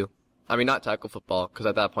back into. I mean, not tackle football, because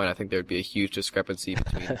at that point I think there would be a huge discrepancy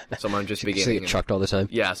between someone just beginning. So you get trucked all the time.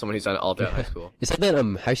 Yeah, someone who's done it all throughout high school. Is that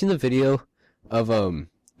have you seen the video of it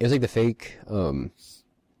was like the fake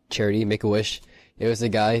charity Make-A-Wish? It was the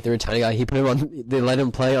guy, they were a tiny guy, they let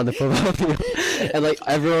him play on the football field. And like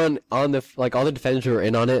everyone on all the defenders were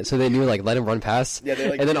in on it, so they knew like let him run past. Yeah,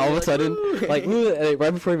 like, and then all of a sudden, and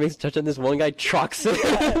right before he makes a touchdown, this one guy trucks him.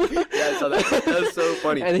 Yeah, I saw that. That was so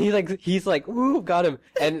funny. And he's like, ooh, got him.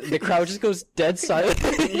 And the crowd just goes dead silent.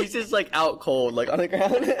 He's just like out cold, like on the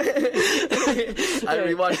ground. I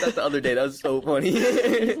rewatched that the other day. That was so funny.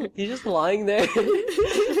 He's just lying there.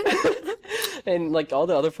 And like all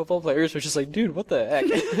the other football players were just like, dude, what the heck?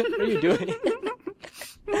 What are you doing?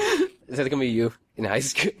 Is that gonna be you in high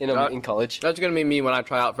school, in college? That's gonna be me when I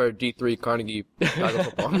try out for D3 Carnegie tackle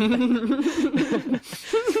football.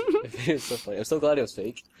 It's so funny. I'm so glad it was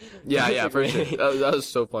fake. Yeah, for sure. That was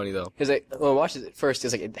so funny though. Cause when I watched it first,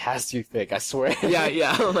 it's like, it has to be fake, I swear.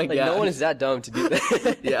 Yeah. Like yeah. no one is that dumb to do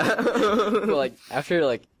that. Yeah. But like, after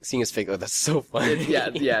like, seeing his fake, that's so funny. Yeah,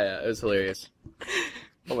 it was hilarious.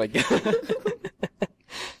 Oh my god.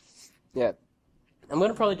 Yeah. I'm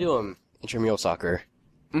gonna probably do, intramural soccer.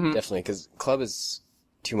 Mm-hmm. Definitely, cause club is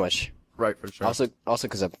too much. Right, for sure. Also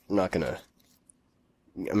cause I'm not gonna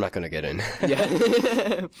get in.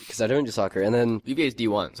 Yeah. Cause I don't do soccer, and then UVA's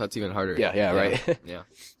D1, so that's even harder. Yeah, right. Yeah.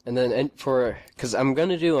 And then, cause I'm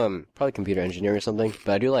gonna do, probably computer engineering or something,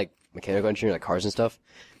 but I do like mechanical engineering, like cars and stuff.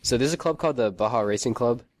 So there's a club called the Baja Racing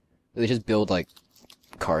Club. They just build like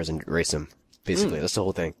cars and race them. Basically, that's the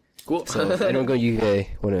whole thing. Cool. So if anyone go to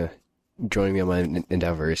UVA wanna join me on my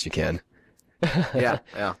endeavors, you can. Yeah.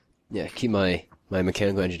 Yeah, keep my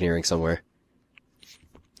mechanical engineering somewhere.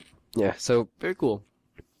 Yeah, so Very cool.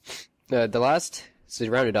 so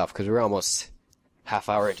to round it off, because we're almost half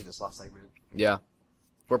hour into this last segment. Yeah.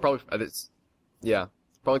 We're probably,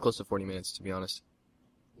 probably close to 40 minutes, to be honest.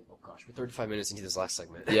 Oh gosh, we're 35 minutes into this last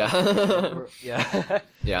segment. Yeah. Yeah.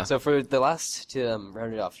 Yeah. So for the last, to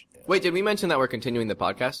round it off. Wait, did we mention that we're continuing the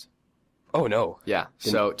podcast? Oh no. Yeah.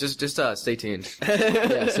 So just stay tuned.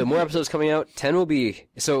 Yeah, so more episodes coming out. 10 will be,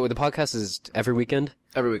 so the podcast is every weekend.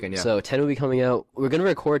 Every weekend, yeah. So 10 will be coming out. We're gonna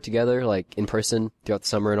record together, like, in person throughout the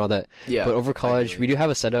summer and all that. Yeah. But over college, we do have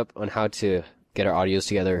a setup on how to get our audios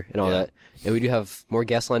together and all that. And we do have more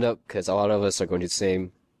guests lined up, because a lot of us are going to the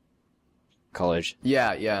same college.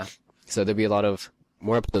 Yeah. So there'll be a lot of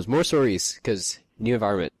more episodes, more stories, because new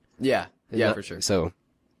environment. Yeah, for sure. So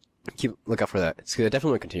look out for that. It's gonna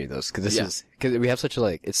definitely continue those, because because we have such a,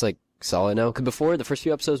 like, it's like solid now. Because before, the first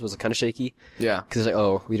few episodes was kind of shaky. Yeah. Because it's like,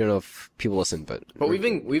 oh, we don't know if people listen, but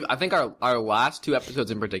I think our last two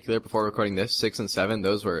episodes in particular before recording this, 6 and 7,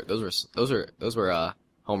 those were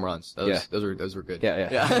home runs. Those were good.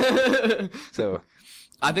 Yeah. So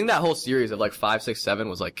I think that whole series of like 5, 6, 7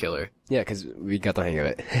 was like killer. yeah, because we got the hang of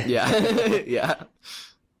it. Yeah. Yeah.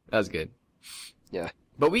 That was good. Yeah.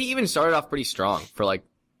 But we even started off pretty strong for like,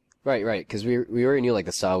 Right, because we already knew, like,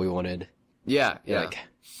 the style we wanted. yeah. Like,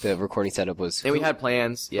 the recording setup was... And we had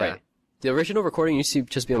plans, yeah. Right. The original recording used to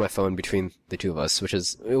just be on my phone between the two of us,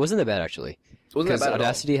 it wasn't that bad, actually. It wasn't that bad at all.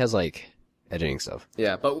 Audacity has, like, editing stuff.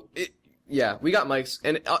 Yeah, but we got mics,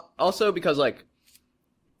 and also because like,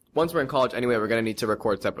 once we're in college anyway, we're gonna need to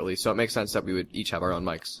record separately, so it makes sense that we would each have our own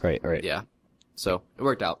mics. Right. Yeah. So, it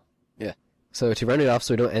worked out. Yeah. So to round it off,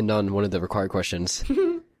 so we don't end on one of the required questions.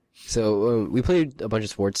 So, we played a bunch of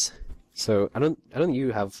sports. So, I don't think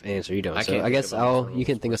you have an answer, you don't. I guess you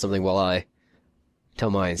can think of something while I tell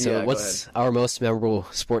mine. So, yeah, what's our most memorable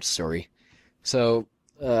sports story? So,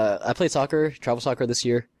 I played travel soccer this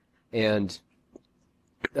year, and,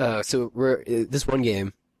 so this one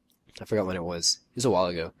game, I forgot when it was a while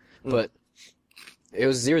ago, but it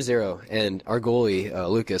was 0-0, and our goalie,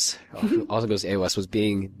 Lucas, who also goes to AWS, was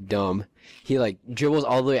being dumb. He, like, dribbles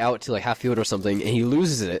all the way out to, like, half field or something, and he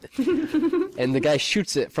loses it. And the guy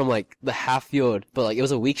shoots it from, like, the half field, but, like, it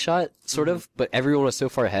was a weak shot, sort of, but everyone was so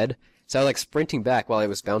far ahead. So I was, like, sprinting back while it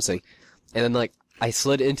was bouncing. And then, like, I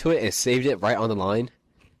slid into it and saved it right on the line.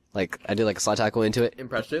 Like, I did, like, a slide tackle into it.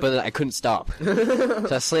 Impressive. But then I couldn't stop. So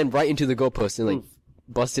I slammed right into the goalpost and, like,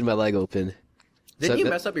 busted my leg open. Didn't So you the-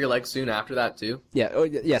 mess up your leg soon after that too? Yeah. Oh,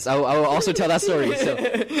 yes. I will also tell that story. So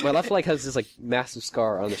my left leg has this like massive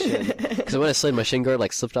scar on the shin because when I slid, my shin guard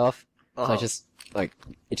like slipped off. So I just like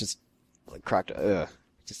it just like cracked.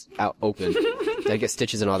 Just out open. I get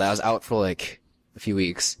stitches and all that. I was out for like a few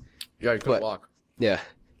weeks. Yeah, you couldn't But- walk. Yeah.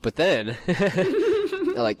 But then,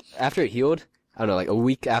 like after it healed, I don't know, like a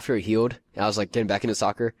week after it healed, I was like getting back into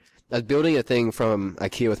soccer. I was building a thing from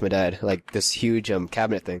IKEA with my dad, like this huge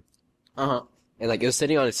cabinet thing. Uh-huh. And like it was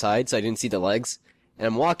sitting on its side, so I didn't see the legs. And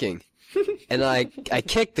I'm walking, and I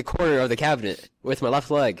kicked the corner of the cabinet with my left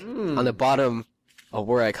leg on the bottom of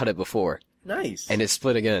where I cut it before, Nice. and it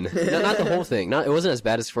split again. Not the whole thing. It wasn't as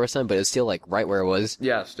bad as the first time, but it was still like right where it was.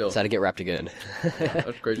 yeah, still. So I had to get wrapped again.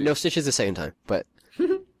 That's crazy. No stitches the second time, but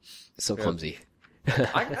it's so clumsy.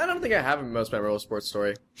 I don't think I have a most memorable sports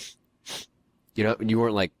story. You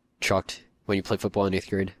weren't like shocked when you played football in 8th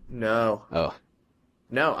grade. No. Oh,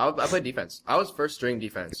 No, I played defense. I was first string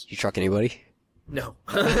defense. you shock anybody? No.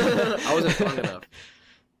 I wasn't strong enough.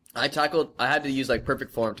 I had to use like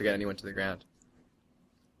perfect form to get anyone to the ground.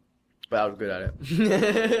 But I was good at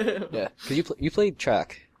it. Yeah, because you played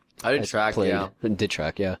track. I did track, yeah. Did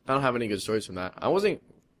track, yeah. I don't have any good stories from that. I wasn't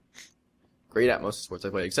great at most of the sports I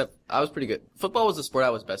played, except I was pretty good. Football was the sport I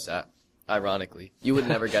was best at, ironically. You would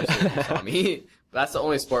never guess it if you saw me. That's the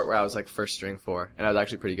only sport where I was like first string for, and I was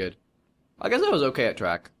actually pretty good. I guess I was okay at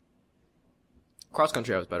track. Cross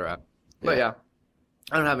country I was better at. But yeah,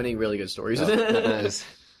 I don't have any really good stories. That is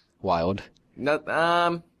wild. Not,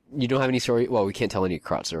 You don't have any story? Well, we can't tell any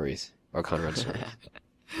crotch stories or Conrad stories.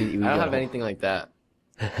 I don't have anything like that.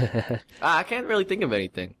 I can't really think of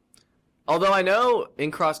anything. Although I know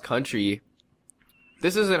in cross country,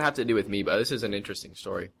 this doesn't have to do with me, but this is an interesting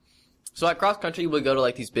story. So at cross country, we go to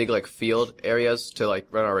like these big like field areas to like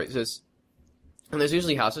run our races. And there's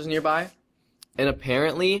usually houses nearby. And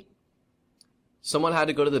apparently, someone had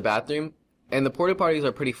to go to the bathroom, and the porta potties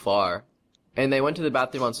are pretty far. And they went to the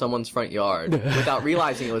bathroom on someone's front yard without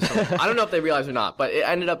realizing it was someone. I don't know if they realized or not, but it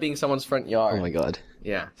ended up being someone's front yard. Oh my god.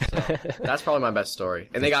 Yeah, so that's probably my best story.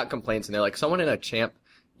 And they got complaints, and they're like, someone in a champ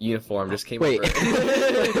uniform just came Wait. over.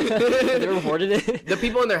 They reported it? The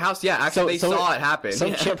people in their house, yeah, actually, So- they saw it happen.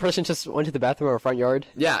 Some champ person just went to the bathroom or front yard?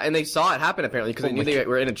 Yeah, and they saw it happen apparently because they knew they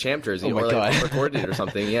were in a champ jersey Oh my or like God. recorded it or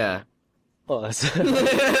something. Yeah. Oh, that's... oh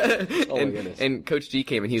my goodness. And Coach G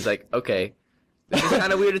came and he's like, okay, this is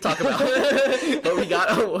kind of weird to talk about, but we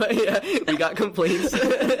got complaints.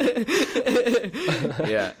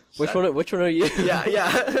 Yeah. Which one are you? Yeah.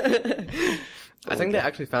 I think they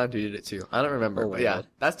actually found who did it too. I don't remember, Oh my but yeah, God.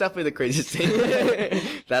 that's definitely the craziest thing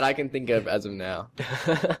that I can think of as of now.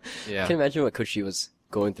 I Yeah. can't imagine what Coach G was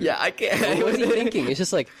going through. Yeah, I can't. What was he thinking? It's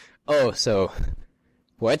just like, oh, so...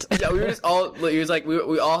 What? Yeah, we were just all, he was like,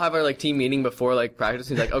 we all have our like team meeting before like practice.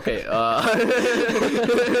 He's like, okay, can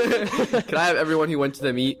I have everyone who went to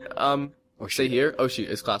the meet, stay here? Oh shoot,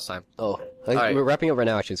 it's class time. Oh, right. we're wrapping up right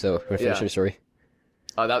now, actually, so we're finishing Yeah. the story.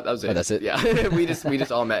 Oh, that was it. Oh, that's it? Yeah. we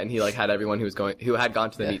just all met and he like had everyone who had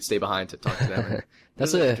gone to the meet stay behind to talk to them.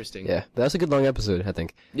 That's This is interesting. Yeah, but that's a good long episode, I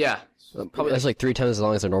think. Yeah. Probably that's like 3 times as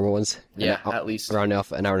long as the normal ones. Yeah, And at least. around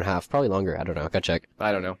an hour and a half, probably longer. I don't know. Gotta check.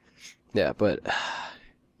 I don't know. Yeah, but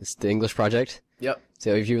it's the English project. Yep. So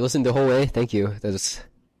if you listened the whole way, thank you. That's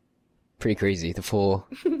pretty crazy. The full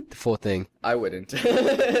thing. I wouldn't.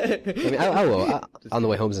 I mean, I will on the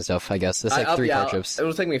way home and stuff. I guess that's like 3 car trips.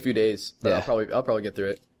 It'll take me a few days, but Yeah. I'll probably get through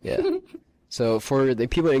it. Yeah. So for the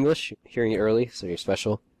people in English, hearing it early, so you're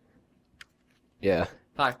special. Yeah.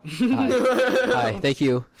 Hi. Hi. Hi. Thank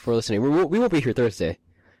you for listening. We won't be here Thursday.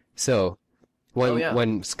 So when Oh, yeah.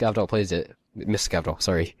 when Scavdal plays it, Miss Scavdal,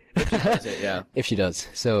 sorry, That's it, yeah. if she does.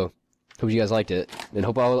 So hope you guys liked it, and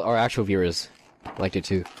hope all our actual viewers liked it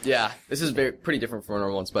too. Yeah. This is pretty different from our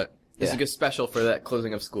normal ones, but this is Yeah. a good special for that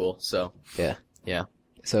closing of school. So Yeah. yeah.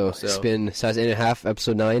 So it's been size 8.5,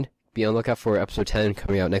 episode 9. Be on the lookout for episode 10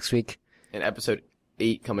 coming out next week. And episode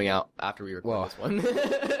 8 coming out after we record Wow. this one.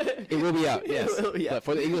 It will be out, yes. It will, yeah. But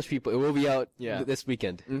for the English people, it will be out Yeah. this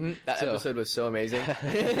weekend. That So- episode was so amazing.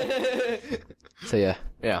 So yeah,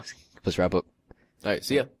 Yeah. let's wrap up. All right.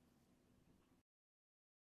 See ya.